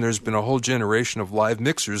some reason, there's been a whole generation of live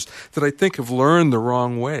mixers that I think have learned the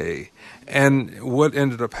wrong way. And what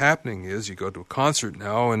ended up happening is you go to a concert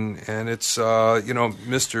now, and it's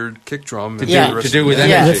Mr. Kick Drum. To do with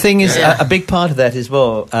energy. The thing is, a big part of that as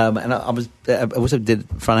well. And I also did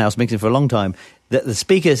front house mixing for a long time. The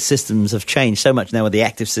speaker systems have changed so much now with the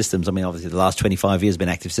active systems. I mean, obviously, the last 25 years have been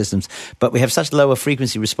active systems, but we have such lower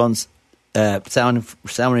frequency response sound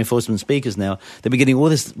reinforcement speakers now. They'll be getting all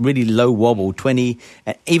this really low wobble, 20,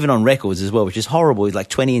 even on records as well, which is horrible. It's like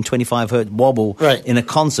 20 and 25 hertz wobble in a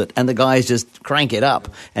concert, and the guys just crank it up.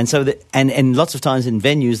 And so, and lots of times in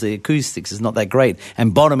venues, the acoustics is not that great,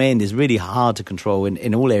 and bottom end is really hard to control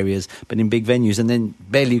in all areas, but in big venues, and then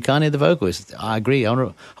barely you can't hear the vocals. I agree,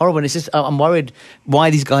 horrible. And it's just, I'm worried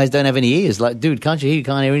why these guys don't have any ears. Like, dude, can't you hear? You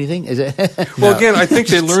can't hear anything? Is it? Well, again, I think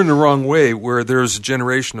they learned the wrong way, where there's a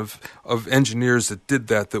generation of engineers that did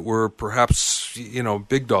that were perhaps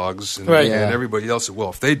big dogs and everybody else said,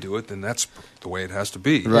 well, if they do it, then that's the way it has to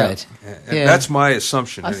be. Right. And that's my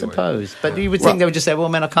assumption. I suppose. But you would think they would just say, well,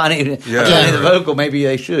 man, I can't hear the vocal. Maybe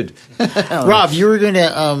they should. Rob, you were going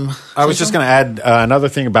to... I was just going to add another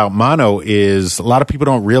thing about mono is a lot of people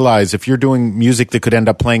don't realize if you're doing music that could end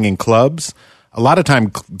up playing in clubs, a lot of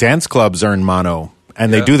time dance clubs are in mono.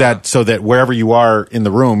 And they do that so that wherever you are in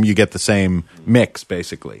the room, you get the same mix,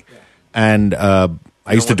 basically. And I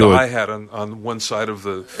used to do it. hi-hat on one side of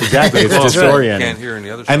the exactly. It's disorienting. Can't hear any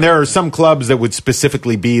other side. And there are some clubs that would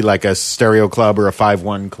specifically be like a stereo club or a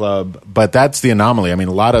 5-1 club, but that's the anomaly. I mean,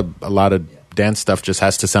 a lot of dance stuff just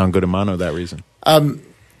has to sound good in mono that reason.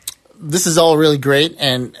 This is all really great,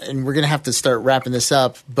 and we're going to have to start wrapping this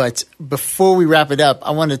up. But before we wrap it up,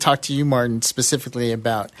 I want to talk to you, Martin, specifically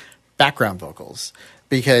about background vocals,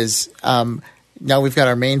 because now we've got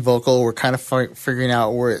our main vocal. We're kind of figuring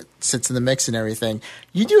out where it sits in the mix and everything.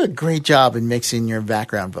 You do a great job in mixing your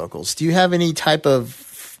background vocals. Do you have any type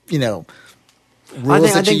of, rules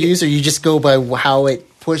that you use, or you just go by how it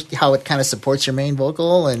kind of supports your main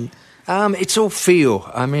vocal? And it's all feel.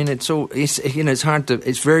 I mean, it's hard to.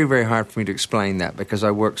 It's very, very hard for me to explain that because I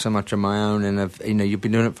work so much on my own, and you've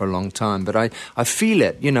been doing it for a long time. But I feel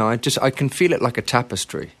it. I can feel it like a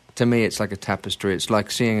tapestry. To me, it's like a tapestry. It's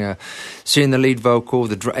like seeing the lead vocal.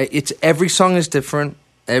 It's every song is different,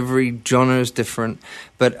 every genre is different.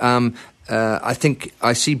 But I think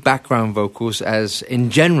I see background vocals as, in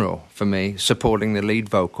general, for me, supporting the lead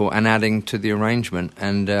vocal and adding to the arrangement.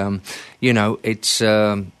 And it's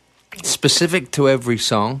specific to every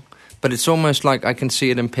song. But it's almost like I can see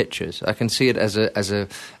it in pictures. I can see it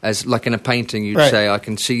as like in a painting. You'd say I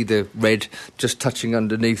can see the red just touching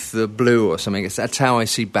underneath the blue or something. That's how I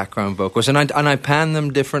see background vocals, and I pan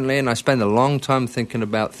them differently. And I spend a long time thinking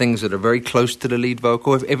about things that are very close to the lead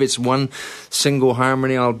vocal. If it's one single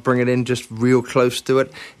harmony, I'll bring it in just real close to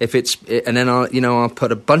it. And then I'll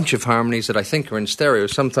put a bunch of harmonies that I think are in stereo.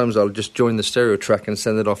 Sometimes I'll just join the stereo track and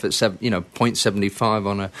send it off at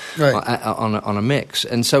 0.75 on a mix.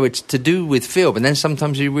 And so it's to do with feel, but then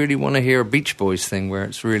sometimes you really want to hear a Beach Boys thing where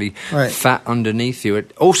it's really fat underneath you.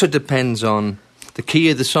 It also depends on the key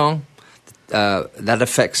of the song. That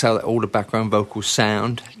affects how all the background vocals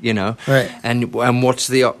sound, and what's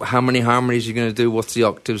how many harmonies you're going to do, what's the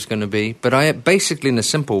octaves going to be. But I basically, in a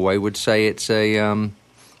simple way, would say it's it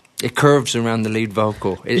curves around the lead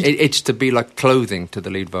vocal. It's to be like clothing to the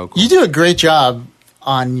lead vocal. You do a great job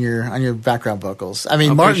on your background vocals. I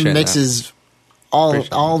mean, Martin mixes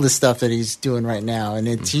all the stuff that he's doing right now, and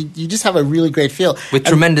it's you just have a really great feel with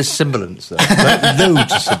tremendous sibilance, though.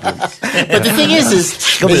 Loads of sibilance. But the thing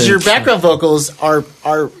is your background vocals are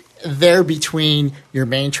there between your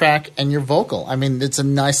main track and your vocal. I mean, it's a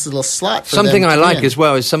nice little slot. For Something them I like in. as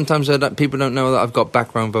well is sometimes people don't know that I've got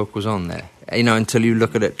background vocals on there. Until you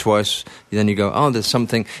look at it twice, then you go, oh, there's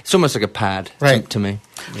something. It's almost like a pad to me.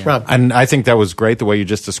 Yeah. Rob. And I think that was great the way you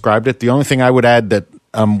just described it. The only thing I would add that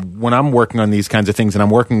when I'm working on these kinds of things, and I'm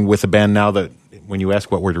working with a band now that when you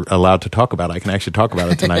ask what we're allowed to talk about, I can actually talk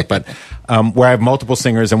about it tonight. But where I have multiple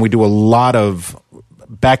singers, and we do a lot of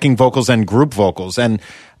backing vocals and group vocals, and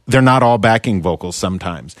they're not all backing vocals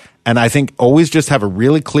sometimes. And I think always just have a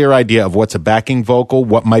really clear idea of what's a backing vocal,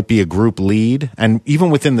 what might be a group lead, and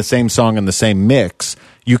even within the same song and the same mix,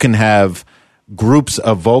 you can have groups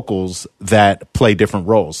of vocals that play different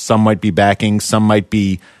roles. Some might be backing, some might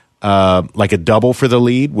be like a double for the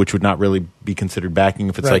lead, which would not really be considered backing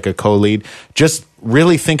if it's like a co-lead. Just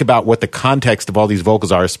really think about what the context of all these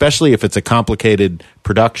vocals are, especially if it's a complicated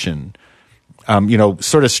production.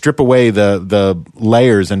 Sort of strip away the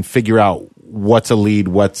layers and figure out what's a lead,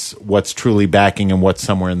 what's truly backing, and what's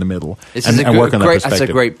somewhere in the middle. That's a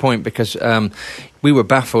great point, because we were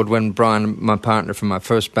baffled when Brian, my partner from my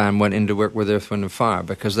first band, went in to work with Earth, Wind & Fire,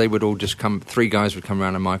 because they would all just come, 3 guys would come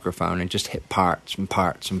around a microphone and just hit parts and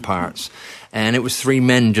parts and parts. And it was 3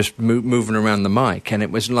 men just moving around the mic, and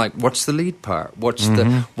it was like, what's the lead part? What's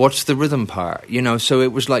the rhythm part? So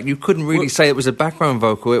it was like you couldn't really say it was a background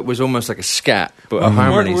vocal. It was almost like a scat, but a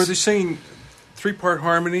harmonies. Were they singing 3-part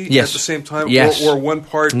harmony at the same time, or one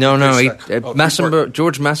part? No.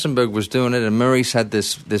 George Massenburg was doing it, and Maurice had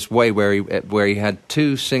this way where he had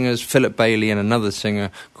 2 singers, Philip Bailey and another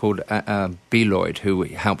singer called Beloyd, who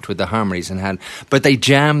helped with the harmonies, but they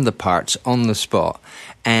jammed the parts on the spot.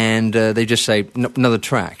 And they just say, another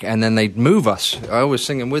track. And then they'd move us. I was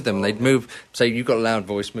singing with them. They'd say, you've got a loud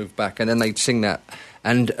voice, move back. And then they'd sing that.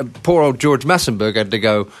 And poor old George Massenburg had to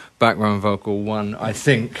go, background vocal 1, I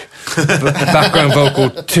think. Background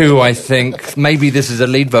vocal 2, I think. Maybe this is a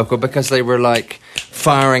lead vocal, because they were like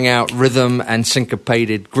firing out rhythm and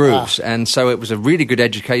syncopated grooves. And so it was a really good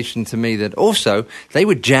education to me that also they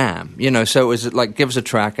would jam, so it was like, give us a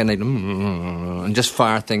track and they'd and just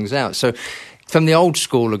fire things out. So from the old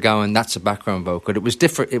school of going, that's a background vocal. It was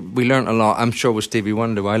different. We learned a lot. I'm sure with Stevie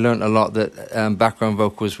Wonder, I learned a lot that background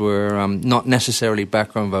vocals were not necessarily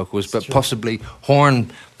background vocals, but possibly horn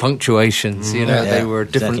punctuations. They were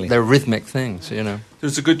different. Exactly. They're rhythmic things.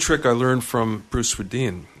 There's a good trick I learned from Bruce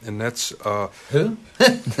Swedien, and that's who?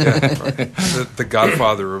 The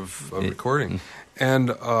godfather of recording,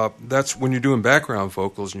 and that's when you're doing background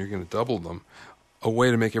vocals and you're going to double them. A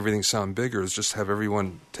way to make everything sound bigger is just have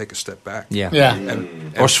everyone take a step back.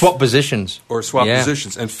 And or swap positions.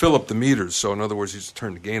 Positions and fill up the meters. So in other words, you just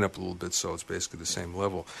turn the gain up a little bit so it's basically the same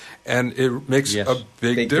level. And it makes a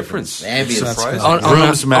big difference. Rooms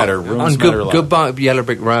matter. Rooms matter a lot. Goodbye Yellow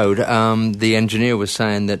Brick Road, the engineer was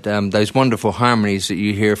saying that those wonderful harmonies that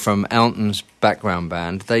you hear from Elton's background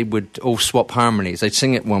band, they would all swap harmonies. They'd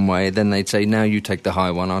sing it one way, then they'd say, now you take the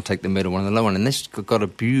high one, I'll take the middle one and the low one. And this got a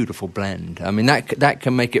beautiful blend. I mean, that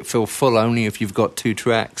can make it feel full only if you've got 2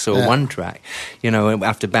 tracks or 1 track,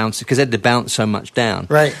 after bounce, because they had to bounce so much down.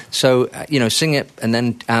 Right. So, sing it and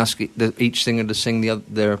then ask each singer to sing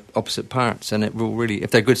their opposite parts, and it will really,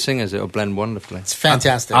 if they're good singers, it'll blend wonderfully. It's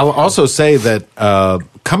fantastic. I'll also say that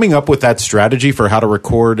coming up with that strategy for how to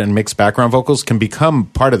record and mix background vocals can become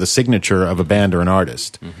part of the signature of a band or an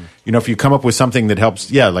artist. Mm-hmm. If you come up with something that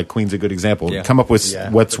helps, like Queen's a good example. Come up with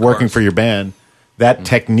what's working for your band. That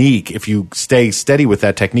technique, if you stay steady with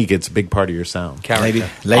that technique, it's a big part of your sound. Lady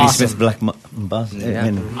Smith Black Buzz.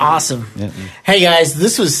 Awesome. Yeah. Hey guys,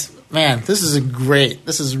 this is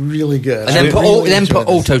really good. And then put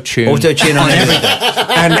auto-tune. Auto-tune on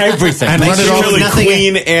everything. And run it all through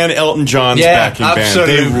Queen and Elton John's backing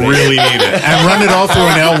absolutely. Band. They really need it. And run it all through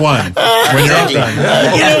an L1 when you're all done.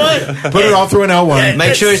 You know what? Put it all through an L1.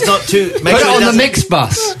 Make sure it's not too... Put it on the mix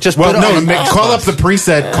bus. Just put it on the mix call up the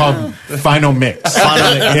preset called Final Mix. In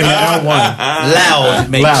an L1. Loud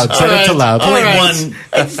mix. Loud. Set it to loud. Right.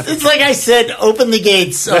 It's like I said, open the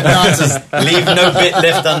gates of nonsense. Leave no bit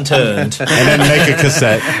left unturned. And then make a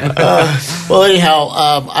cassette. Well, anyhow,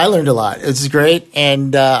 I learned a lot. It's great,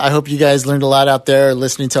 and I hope you guys learned a lot out there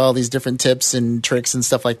listening to all these different tips and tricks and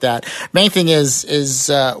stuff like that. Main thing is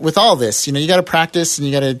with all this, you got to practice and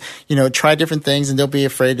you got to, try different things, and don't be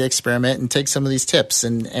afraid to experiment and take some of these tips.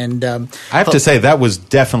 And I have to say that was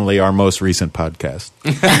definitely our most recent podcast.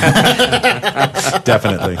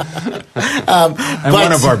 Definitely, and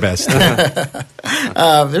one of our best.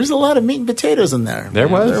 There's a lot of meat and potatoes in there. There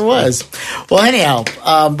was. Well, anyhow,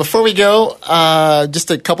 before we go,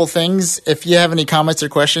 just a couple things. If you have any comments or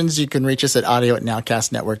questions, you can reach us at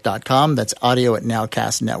audio@nowcastnetwork.com. That's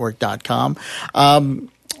audio@nowcastnetwork.com.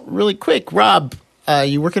 Really quick, Rob,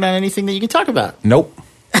 you working on anything that you can talk about? Nope.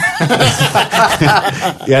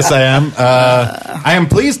 Yes, I am. I am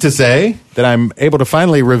pleased to say that I'm able to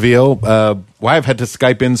finally reveal why I've had to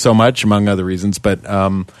Skype in so much, among other reasons, but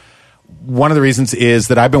one of the reasons is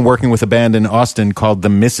that I've been working with a band in Austin called The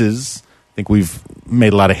Misses, think we've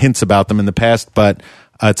made a lot of hints about them in the past, but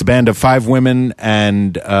it's a band of 5 women,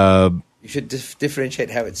 and you should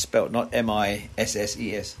differentiate how it's spelled, not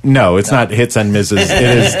MISSES. No, it's not Hits and Misses. It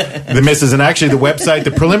is The Misses. And actually,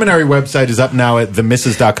 the preliminary website is up now at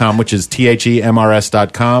themisses.com, which is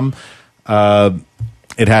THEMRS.com.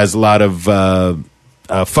 It has a lot of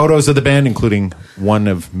photos of the band, including one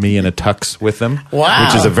of me in a tux with them. Wow.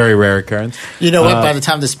 Which is a very rare occurrence. You know what? By the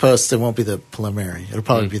time this posts, it won't be the preliminary. It'll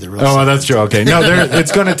probably be the real. Oh, that's true. Okay. No,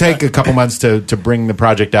 it's going to take a couple months to bring the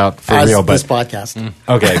project out for real. This podcast.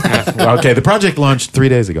 Okay. Okay. The project launched 3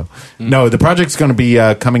 days ago. No, the project's going to be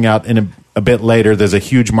coming out in a bit later. There's a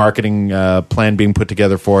huge marketing plan being put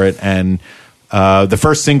together for it. And the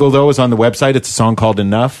first single, though, is on the website. It's a song called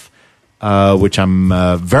Enough. Which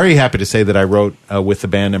I'm very happy to say that I wrote with the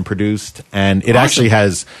band and produced. And it actually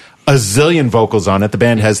has a zillion vocals on it. The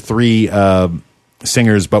band has 3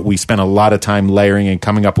 singers, but we spent a lot of time layering and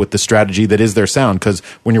coming up with the strategy that is their sound. Because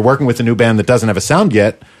when you're working with a new band that doesn't have a sound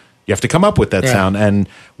yet, you have to come up with that sound. And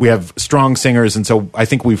we have strong singers, and so I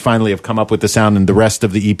think we finally have come up with the sound, and the rest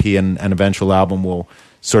of the EP and eventual album will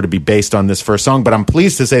sort of be based on this first song. But I'm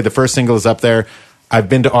pleased to say the first single is up there. I've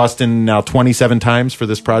been to Austin now 27 times for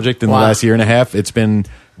this project in the last year and a half. It's been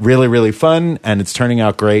really, really fun, and it's turning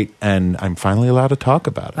out great, and I'm finally allowed to talk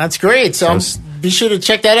about it. That's great. So be sure to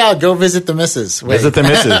check that out. Go visit the Misses. Visit the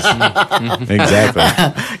Misses.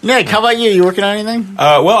 Exactly. Nick, how about you? You working on anything?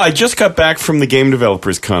 Well, I just got back from the Game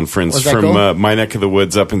Developers Conference from cool? My neck of the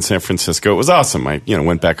woods up in San Francisco. It was awesome. I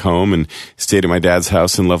went back home and stayed at my dad's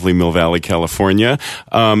house in lovely Mill Valley, California.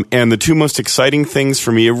 And the 2 most exciting things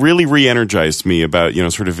for me, it really re-energized me about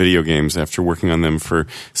sort of video games after working on them for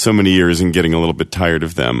so many years and getting a little bit tired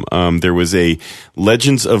of them. There was a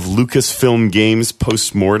Legends of Lucasfilm Games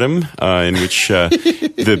postmortem in which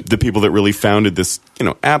the people that really founded this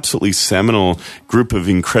absolutely seminal group of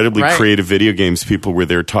incredibly creative video games people were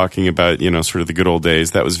there talking about sort of the good old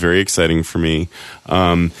days. That was very exciting for me.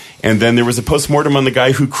 And then there was a postmortem on the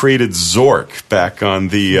guy who created Zork back on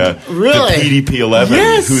the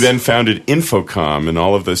PDP-11, who then founded Infocom and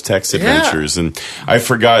all of those text adventures. And I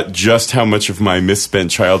forgot just how much of my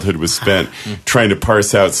misspent childhood was spent trying to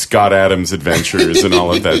parse out Scott Adams' adventures and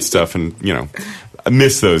all of that stuff. And, I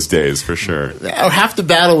miss those days for sure. Half the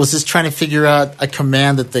battle was just trying to figure out a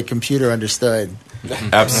command that the computer understood.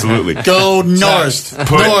 Absolutely. Go north.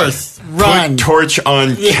 Run. Put torch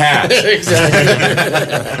on cat.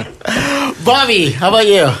 Exactly. Bobby, how about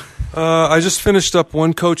you? I just finished up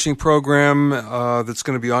one coaching program that's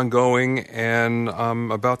going to be ongoing, and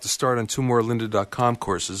I'm about to start on 2 more lynda.com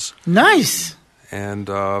courses. Nice. And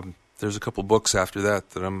there's a couple books after that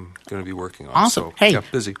I'm going to be working on. Awesome. So, hey,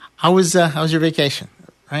 busy. How was your vacation?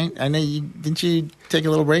 Right? I know didn't you take a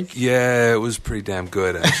little break? Yeah, it was pretty damn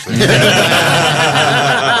good, actually.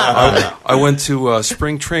 I went to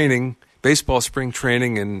spring training, baseball spring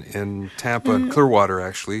training in Tampa, Clearwater,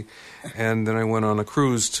 actually. And then I went on a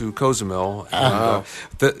cruise to Cozumel. And,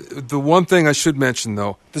 the one thing I should mention,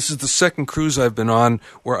 though, this is the second cruise I've been on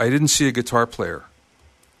where I didn't see a guitar player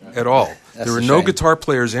at all. There were no guitar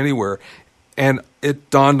players anywhere. And it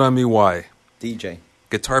dawned on me why. DJ.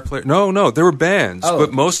 Guitar player? No, there were bands,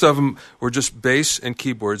 but most of them were just bass and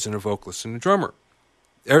keyboards and a vocalist and a drummer.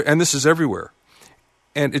 And this is everywhere.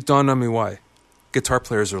 And it dawned on me why. Guitar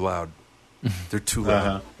players are loud. They're too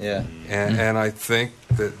loud. Yeah. And I think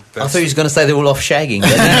that's... I thought he was going to say they're all off shagging.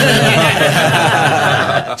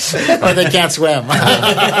 Or they can't swim.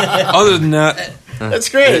 Other than that... That's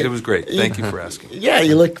great. It was great. Thank you for asking. Yeah,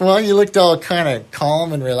 you looked all kind of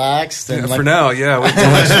calm and relaxed. And for now, yeah. Wait till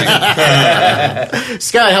next week.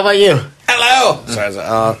 Scott, how about you? Hello. Sorry,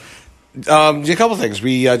 a couple things.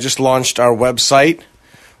 We just launched our website,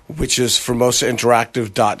 which is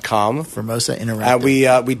formosainteractive.com. Formosa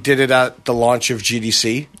Interactive. We did it at the launch of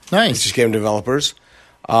GDC. Nice. Which is Game Developers.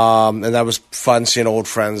 And that was fun seeing old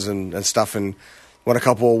friends and stuff, and won a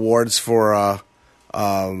couple awards for...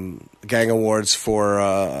 gang awards for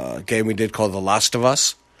a game we did called The Last of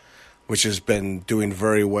Us, which has been doing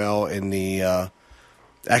very well in the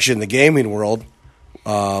gaming world,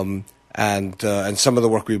 and some of the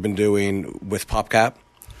work we've been doing with PopCap.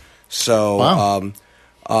 So, wow.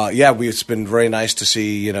 It's been very nice to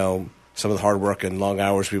see some of the hard work and long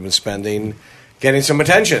hours we've been spending getting some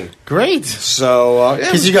attention. Great. So,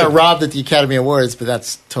 because you got robbed at the Academy Awards, but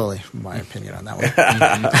that's totally my opinion on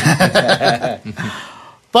that one.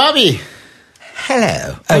 Bobby.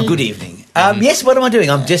 Hello. Good evening. Yes, what am I doing?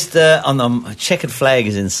 I'm just on a checkered flag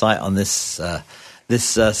is in sight on this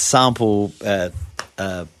sample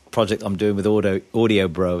project I'm doing with Audio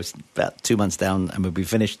Bro. It's about 2 months down and we'll be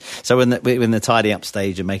finished. So we're in the tidy up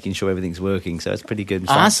stage and making sure everything's working. So it's pretty good.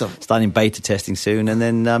 Awesome. Starting beta testing soon. And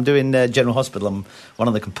then I'm doing General Hospital. I'm one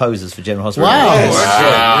of the composers for General Hospital.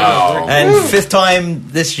 Wow. And fifth time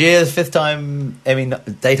this year, daytime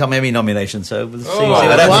Emmy nomination. So we'll see what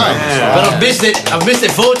happens. Wow. But I've missed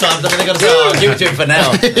it 4 times. I'm going to say, I'll give it to him for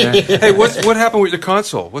now. Hey, what happened with your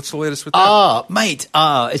console? What's the latest with that? Mate,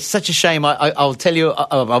 it's such a shame. I'll tell you,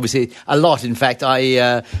 obviously, a lot. In fact,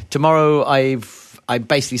 tomorrow I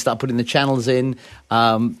basically start putting the channels in.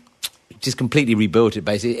 Just completely rebuilt it.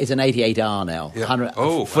 Basically, it's an 88R now.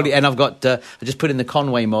 Yeah. Fully. And I've got. I just put in the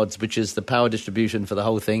Conway mods, which is the power distribution for the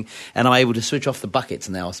whole thing, and I'm able to switch off the buckets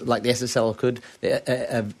now, like the SSL could.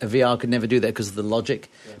 A VR could never do that because of the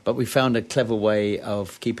logic. Yeah. But we found a clever way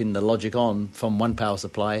of keeping the logic on from one power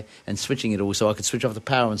supply and switching it all, so I could switch off the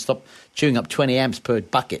power and stop chewing up 20 amps per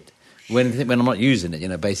bucket when I'm not using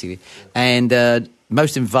it. Basically, and.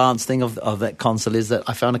 Most advanced thing of that console is that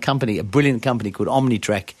I found a brilliant company called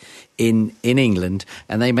Omnitrack in England,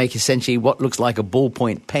 and they make essentially what looks like a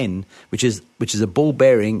ballpoint pen, which is a ball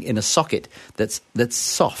bearing in a socket that's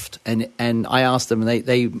soft. And I asked them, and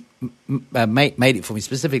they made it for me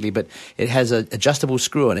specifically, but it has an adjustable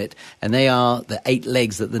screw on it, and they are the 8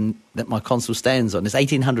 legs that my console stands on. It's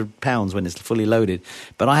 £1,800 when it's fully loaded,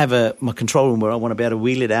 but I have my control room where I want to be able to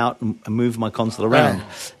wheel it out and move my console around,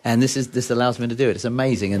 and this allows me to do it. It's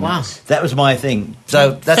amazing, and that was my thing.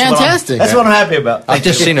 So that's fantastic. That's what I'm happy about. I've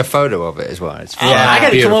just seen a photo of it as well. It's I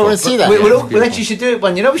got to come over and see that. We actually should do it.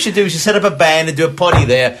 One, we should do. We should set up a band and do a potty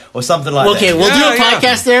there or something like that. Okay, we'll do a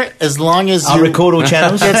podcast there as long as I'll record all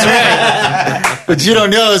channels. That's right. What you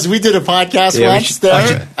don't know is we did a podcast once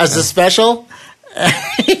there as a special.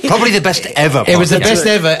 Probably the best ever. It was the best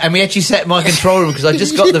ever, and we actually set my control room because I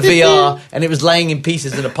just got the VR and it was laying in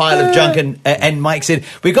pieces in a pile of junk. And Mike said,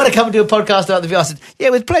 "We've got to come and do a podcast about the VR." I said, "Yeah,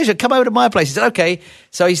 with pleasure. Come over to my place." He said, "Okay."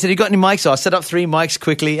 So he said, "You got any mics?" So I set up 3 mics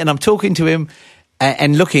quickly, and I'm talking to him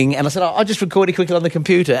and looking, and I said, "I'll just record it quickly on the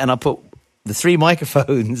computer," and I put the 3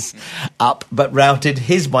 microphones up, but routed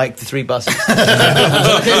his mic to 3 buses. So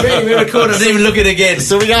we recorded, I didn't even look at it again.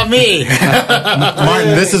 So we got me.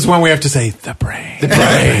 Martin, this is when we have to say, the brain. The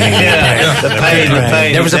pain.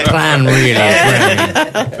 There was a plan, really.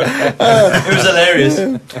 It was hilarious.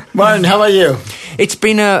 Martin, how about you? It's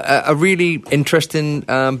been a really interesting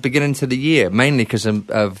beginning to the year, mainly because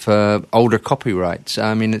of older copyrights.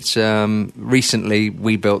 I mean, it's recently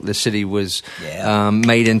We Built the City was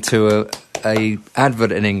made into a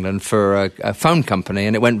advert in England for a phone company,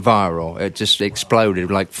 and it went viral. It just exploded,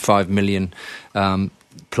 like 5 million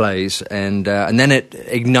plays, and then it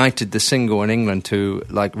ignited the single in England to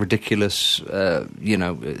like ridiculous.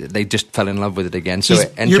 They just fell in love with it again. So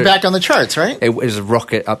you're back on the charts, right? It was a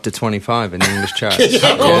rocket up to 25 in the English charts.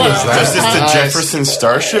 How cool is that? Is this the Jefferson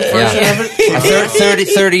Starship version of it?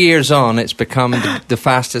 30 years on, it's become the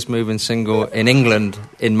fastest moving single in England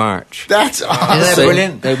in March. That's awesome. Isn't that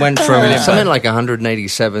brilliant? They went from something like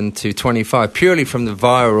 187 to 25 purely from the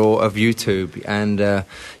viral of YouTube, and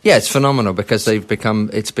it's phenomenal because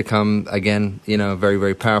it's become again, a very,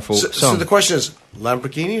 very powerful song. So the question is,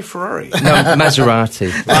 Lamborghini, Ferrari? No,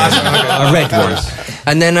 Maserati, a red one.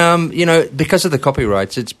 And then because of the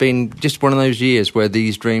copyrights, it's been just one of those years where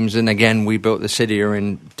these dreams, and again, We Built the City are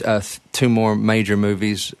in 2 more major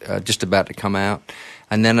movies just about to come out.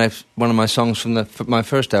 And then one of my songs from my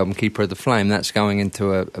first album, Keeper of the Flame, that's going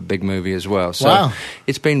into a big movie as well. So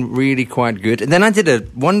It's been really quite good. And then I did a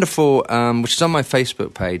wonderful, which is on my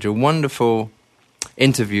Facebook page, a wonderful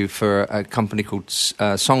interview for a company called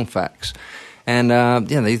Songfacts. And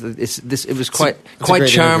it was quite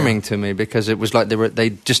charming to me because it was like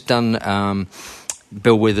they'd just done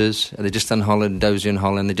Bill Withers, they'd just done Holland, Dozier and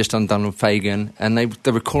Holland, they'd just done Donald Fagen, and they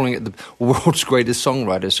were calling it the world's greatest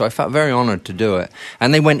songwriter, so I felt very honoured to do it.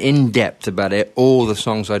 And they went in depth about it, all the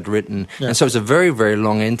songs I'd written, and so it's a very, very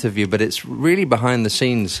long interview, but it's really behind the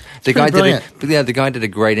scenes. The guy did a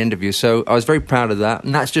great interview, so I was very proud of that,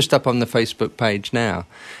 and that's just up on the Facebook page now.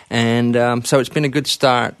 And so it's been a good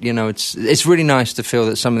start. It's really nice to feel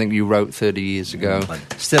that something you wrote 30 years ago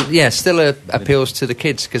still appeals to the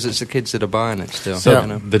kids, because it's the kids that are buying it still.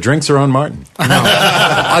 So the drinks are on Martin. No,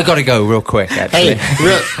 I got to go real quick, actually.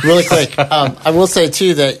 Hey, really quick. I will say,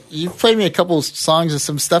 too, that you've played me a couple songs of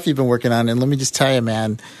some stuff you've been working on, and let me just tell you,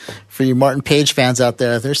 man, for you Martin Page fans out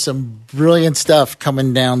there, there's some brilliant stuff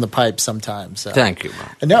coming down the pipe sometimes. So. Thank you,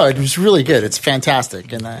 Martin. No, it was really good. It's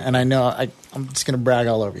fantastic, and I know I'm just going to brag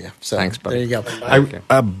all over you. So thanks, buddy. There you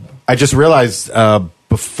go. I just realized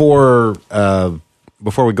before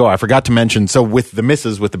we go, I forgot to mention. So with the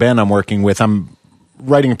Misses, with the band I'm working with, I'm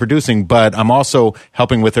writing and producing, but I'm also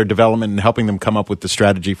helping with their development and helping them come up with the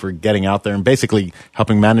strategy for getting out there and basically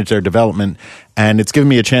helping manage their development. And it's given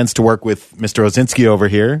me a chance to work with Mr. Osinski over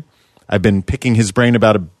here. I've been picking his brain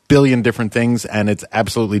about 1 billion different things, and it's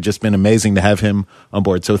absolutely just been amazing to have him on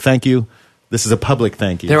board. So thank you. This is a public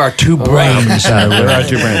thank you. There are 2 brains. There are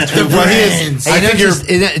 2 brains. Well, he is. I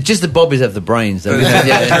think just the Bobbies have the brains.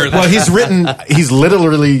 Well, he's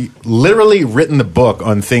literally written the book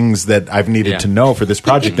on things that I've needed to know for this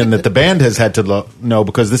project, and that the band has had to know,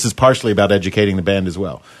 because this is partially about educating the band as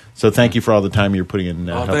well. So thank you for all the time you're putting in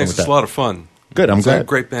helping thanks. with that. It's a lot of fun. Good, I'm glad. It's a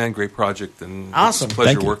great band, great project, and Awesome. It's a pleasure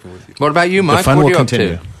Thank you. working with you. What about you, Mike? The fun what are will you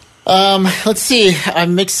continue. up to? Let's see.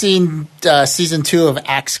 I'm mixing season 2 of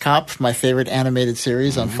Axe Cop, my favorite animated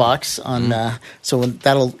series on Fox. I think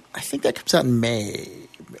that comes out in May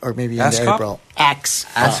or maybe in April. Axe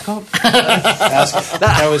Cop.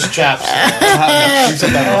 That was Chaps. You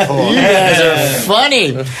guys are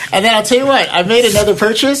funny. And then I'll tell you what. I made another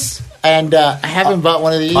purchase. And I haven't bought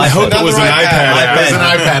one of these. I hope it was an iPad app. It was an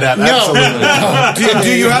iPad app. No. Do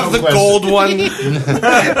you have the gold one?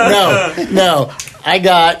 No. I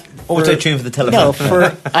got auto-tune for the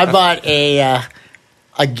telephone. I bought a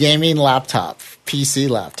gaming laptop, PC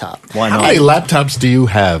laptop. Why How not? many laptops do you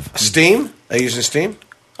have? Steam? Are you using Steam?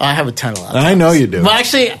 I have a ton of laptops. I know you do. Well,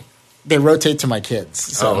 actually, they rotate to my kids.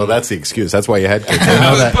 So. Oh, well, that's the excuse. That's why you had kids. I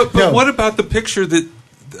know that. But what about the picture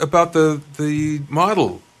about the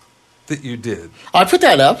model that you did? I put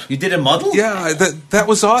that up. You did a model? Yeah, that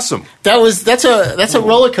was awesome. That's a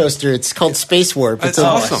roller coaster. It's called Space Warp. It's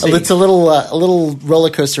awesome. It's a little roller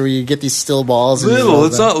coaster where you get these still balls. And Little.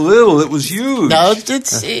 It's not little. It was huge. No,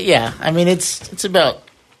 it's yeah. I mean, it's about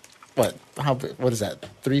what is that?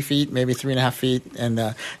 3 feet, maybe 3.5 feet, and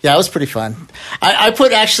it was pretty fun. I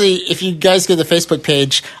put actually, if you guys go to the Facebook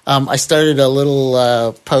page, I started a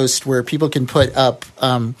little post where people can put up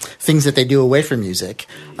things that they do away from music,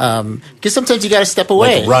 because sometimes you got to step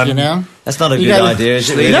away. Like run. You know, That's not a good idea, is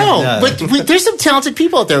it? Really? No, but there's some talented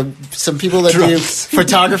people out there. Some people that do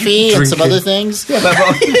photography and some other things. Yeah, but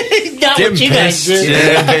Not what you guys do.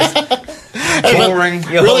 Boring.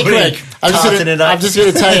 Really quick, I'm just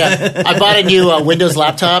going to tell you, I bought a new Windows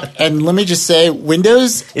laptop, and let me just say,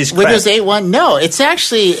 Windows 8.1. No,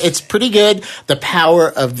 it's pretty good. The power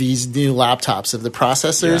of these new laptops, of the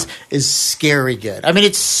processors, is scary good. I mean,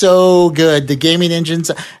 it's so good. The gaming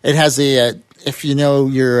engines, it has if you know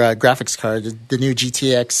your graphics card, the new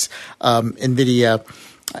GTX NVIDIA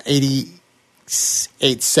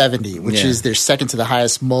 8870, which is their second to the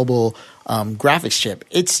highest mobile graphics chip.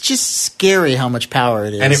 It's just scary how much power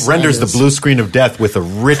it is. And it renders the blue screen of death with a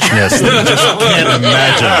richness that you just can't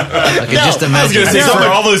imagine. I was going to say, for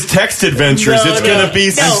all those text adventures, it's going to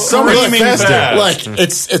be so screaming fast. Look,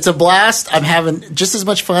 it's a blast. I'm having just as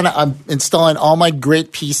much fun. I'm installing all my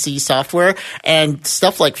great PC software and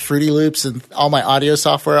stuff like Fruity Loops and all my audio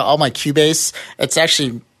software, all my Cubase. It's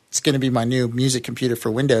going to be my new music computer for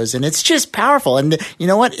Windows, and it's just powerful. And you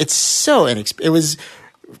know what? It's so inexpensive. It was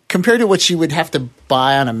compared to what you would have to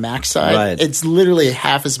buy on a Mac side. It's literally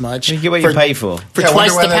half as much. You get what you pay for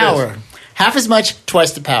twice the power. Half as much,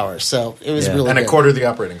 twice the power. So it was really and good. a quarter of the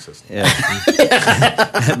operating system.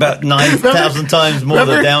 Yeah. About 9,000 times more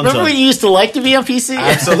the downtime. Remember when you used to like to be on PC?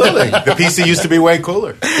 Absolutely. The PC used to be way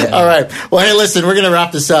cooler. Yeah. All right. Well, hey, listen, we're going to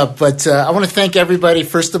wrap this up, but I want to thank everybody,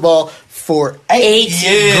 first of all, for 8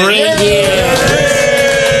 great years.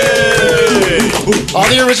 All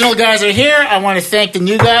the original guys are here. I want to thank the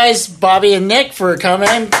new guys, Bobby and Nick, for coming.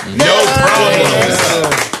 No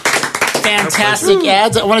problem. Fantastic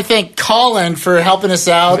ads. I want to thank Colin for helping us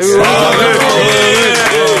out.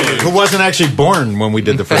 Who wasn't actually born when we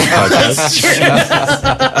did the first podcast.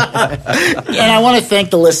 And I want to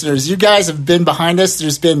thank the listeners. You guys have been behind us.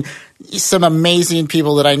 There's been some amazing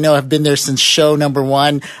people that I know have been there since show number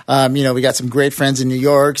 1. We got some great friends in New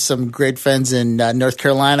York, some great friends in North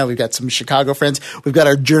Carolina. We've got some Chicago friends. We've got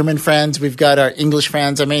our German friends. We've got our English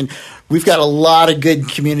friends. I mean, we've got a lot of good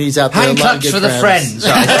communities out there. Hand claps for the friends.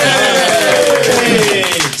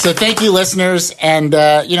 So thank you, listeners. And,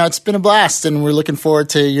 it's been a blast. And we're looking forward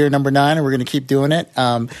to year number 9, and we're going to keep doing it.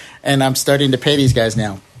 And I'm starting to pay these guys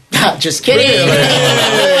now. Just kidding.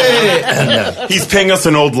 He's paying us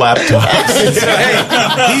an old laptop.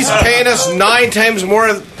 He's paying us 9 times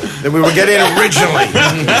more than we were getting originally.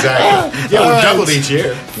 Exactly. Yeah, we doubled each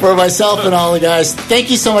year. For myself and all the guys,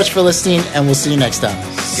 thank you so much for listening, and we'll see you next time.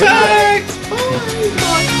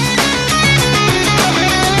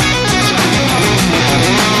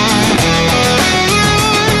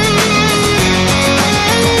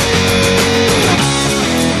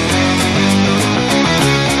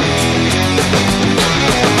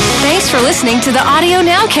 Thanks for listening to the Audio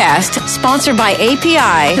Nowcast, sponsored by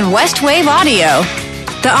API and Westwave Audio.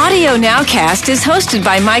 The Audio Nowcast is hosted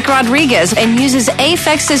by Mike Rodriguez and uses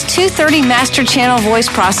Apex's 230 Master Channel voice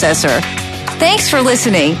processor. Thanks for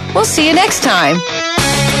listening. We'll see you next time.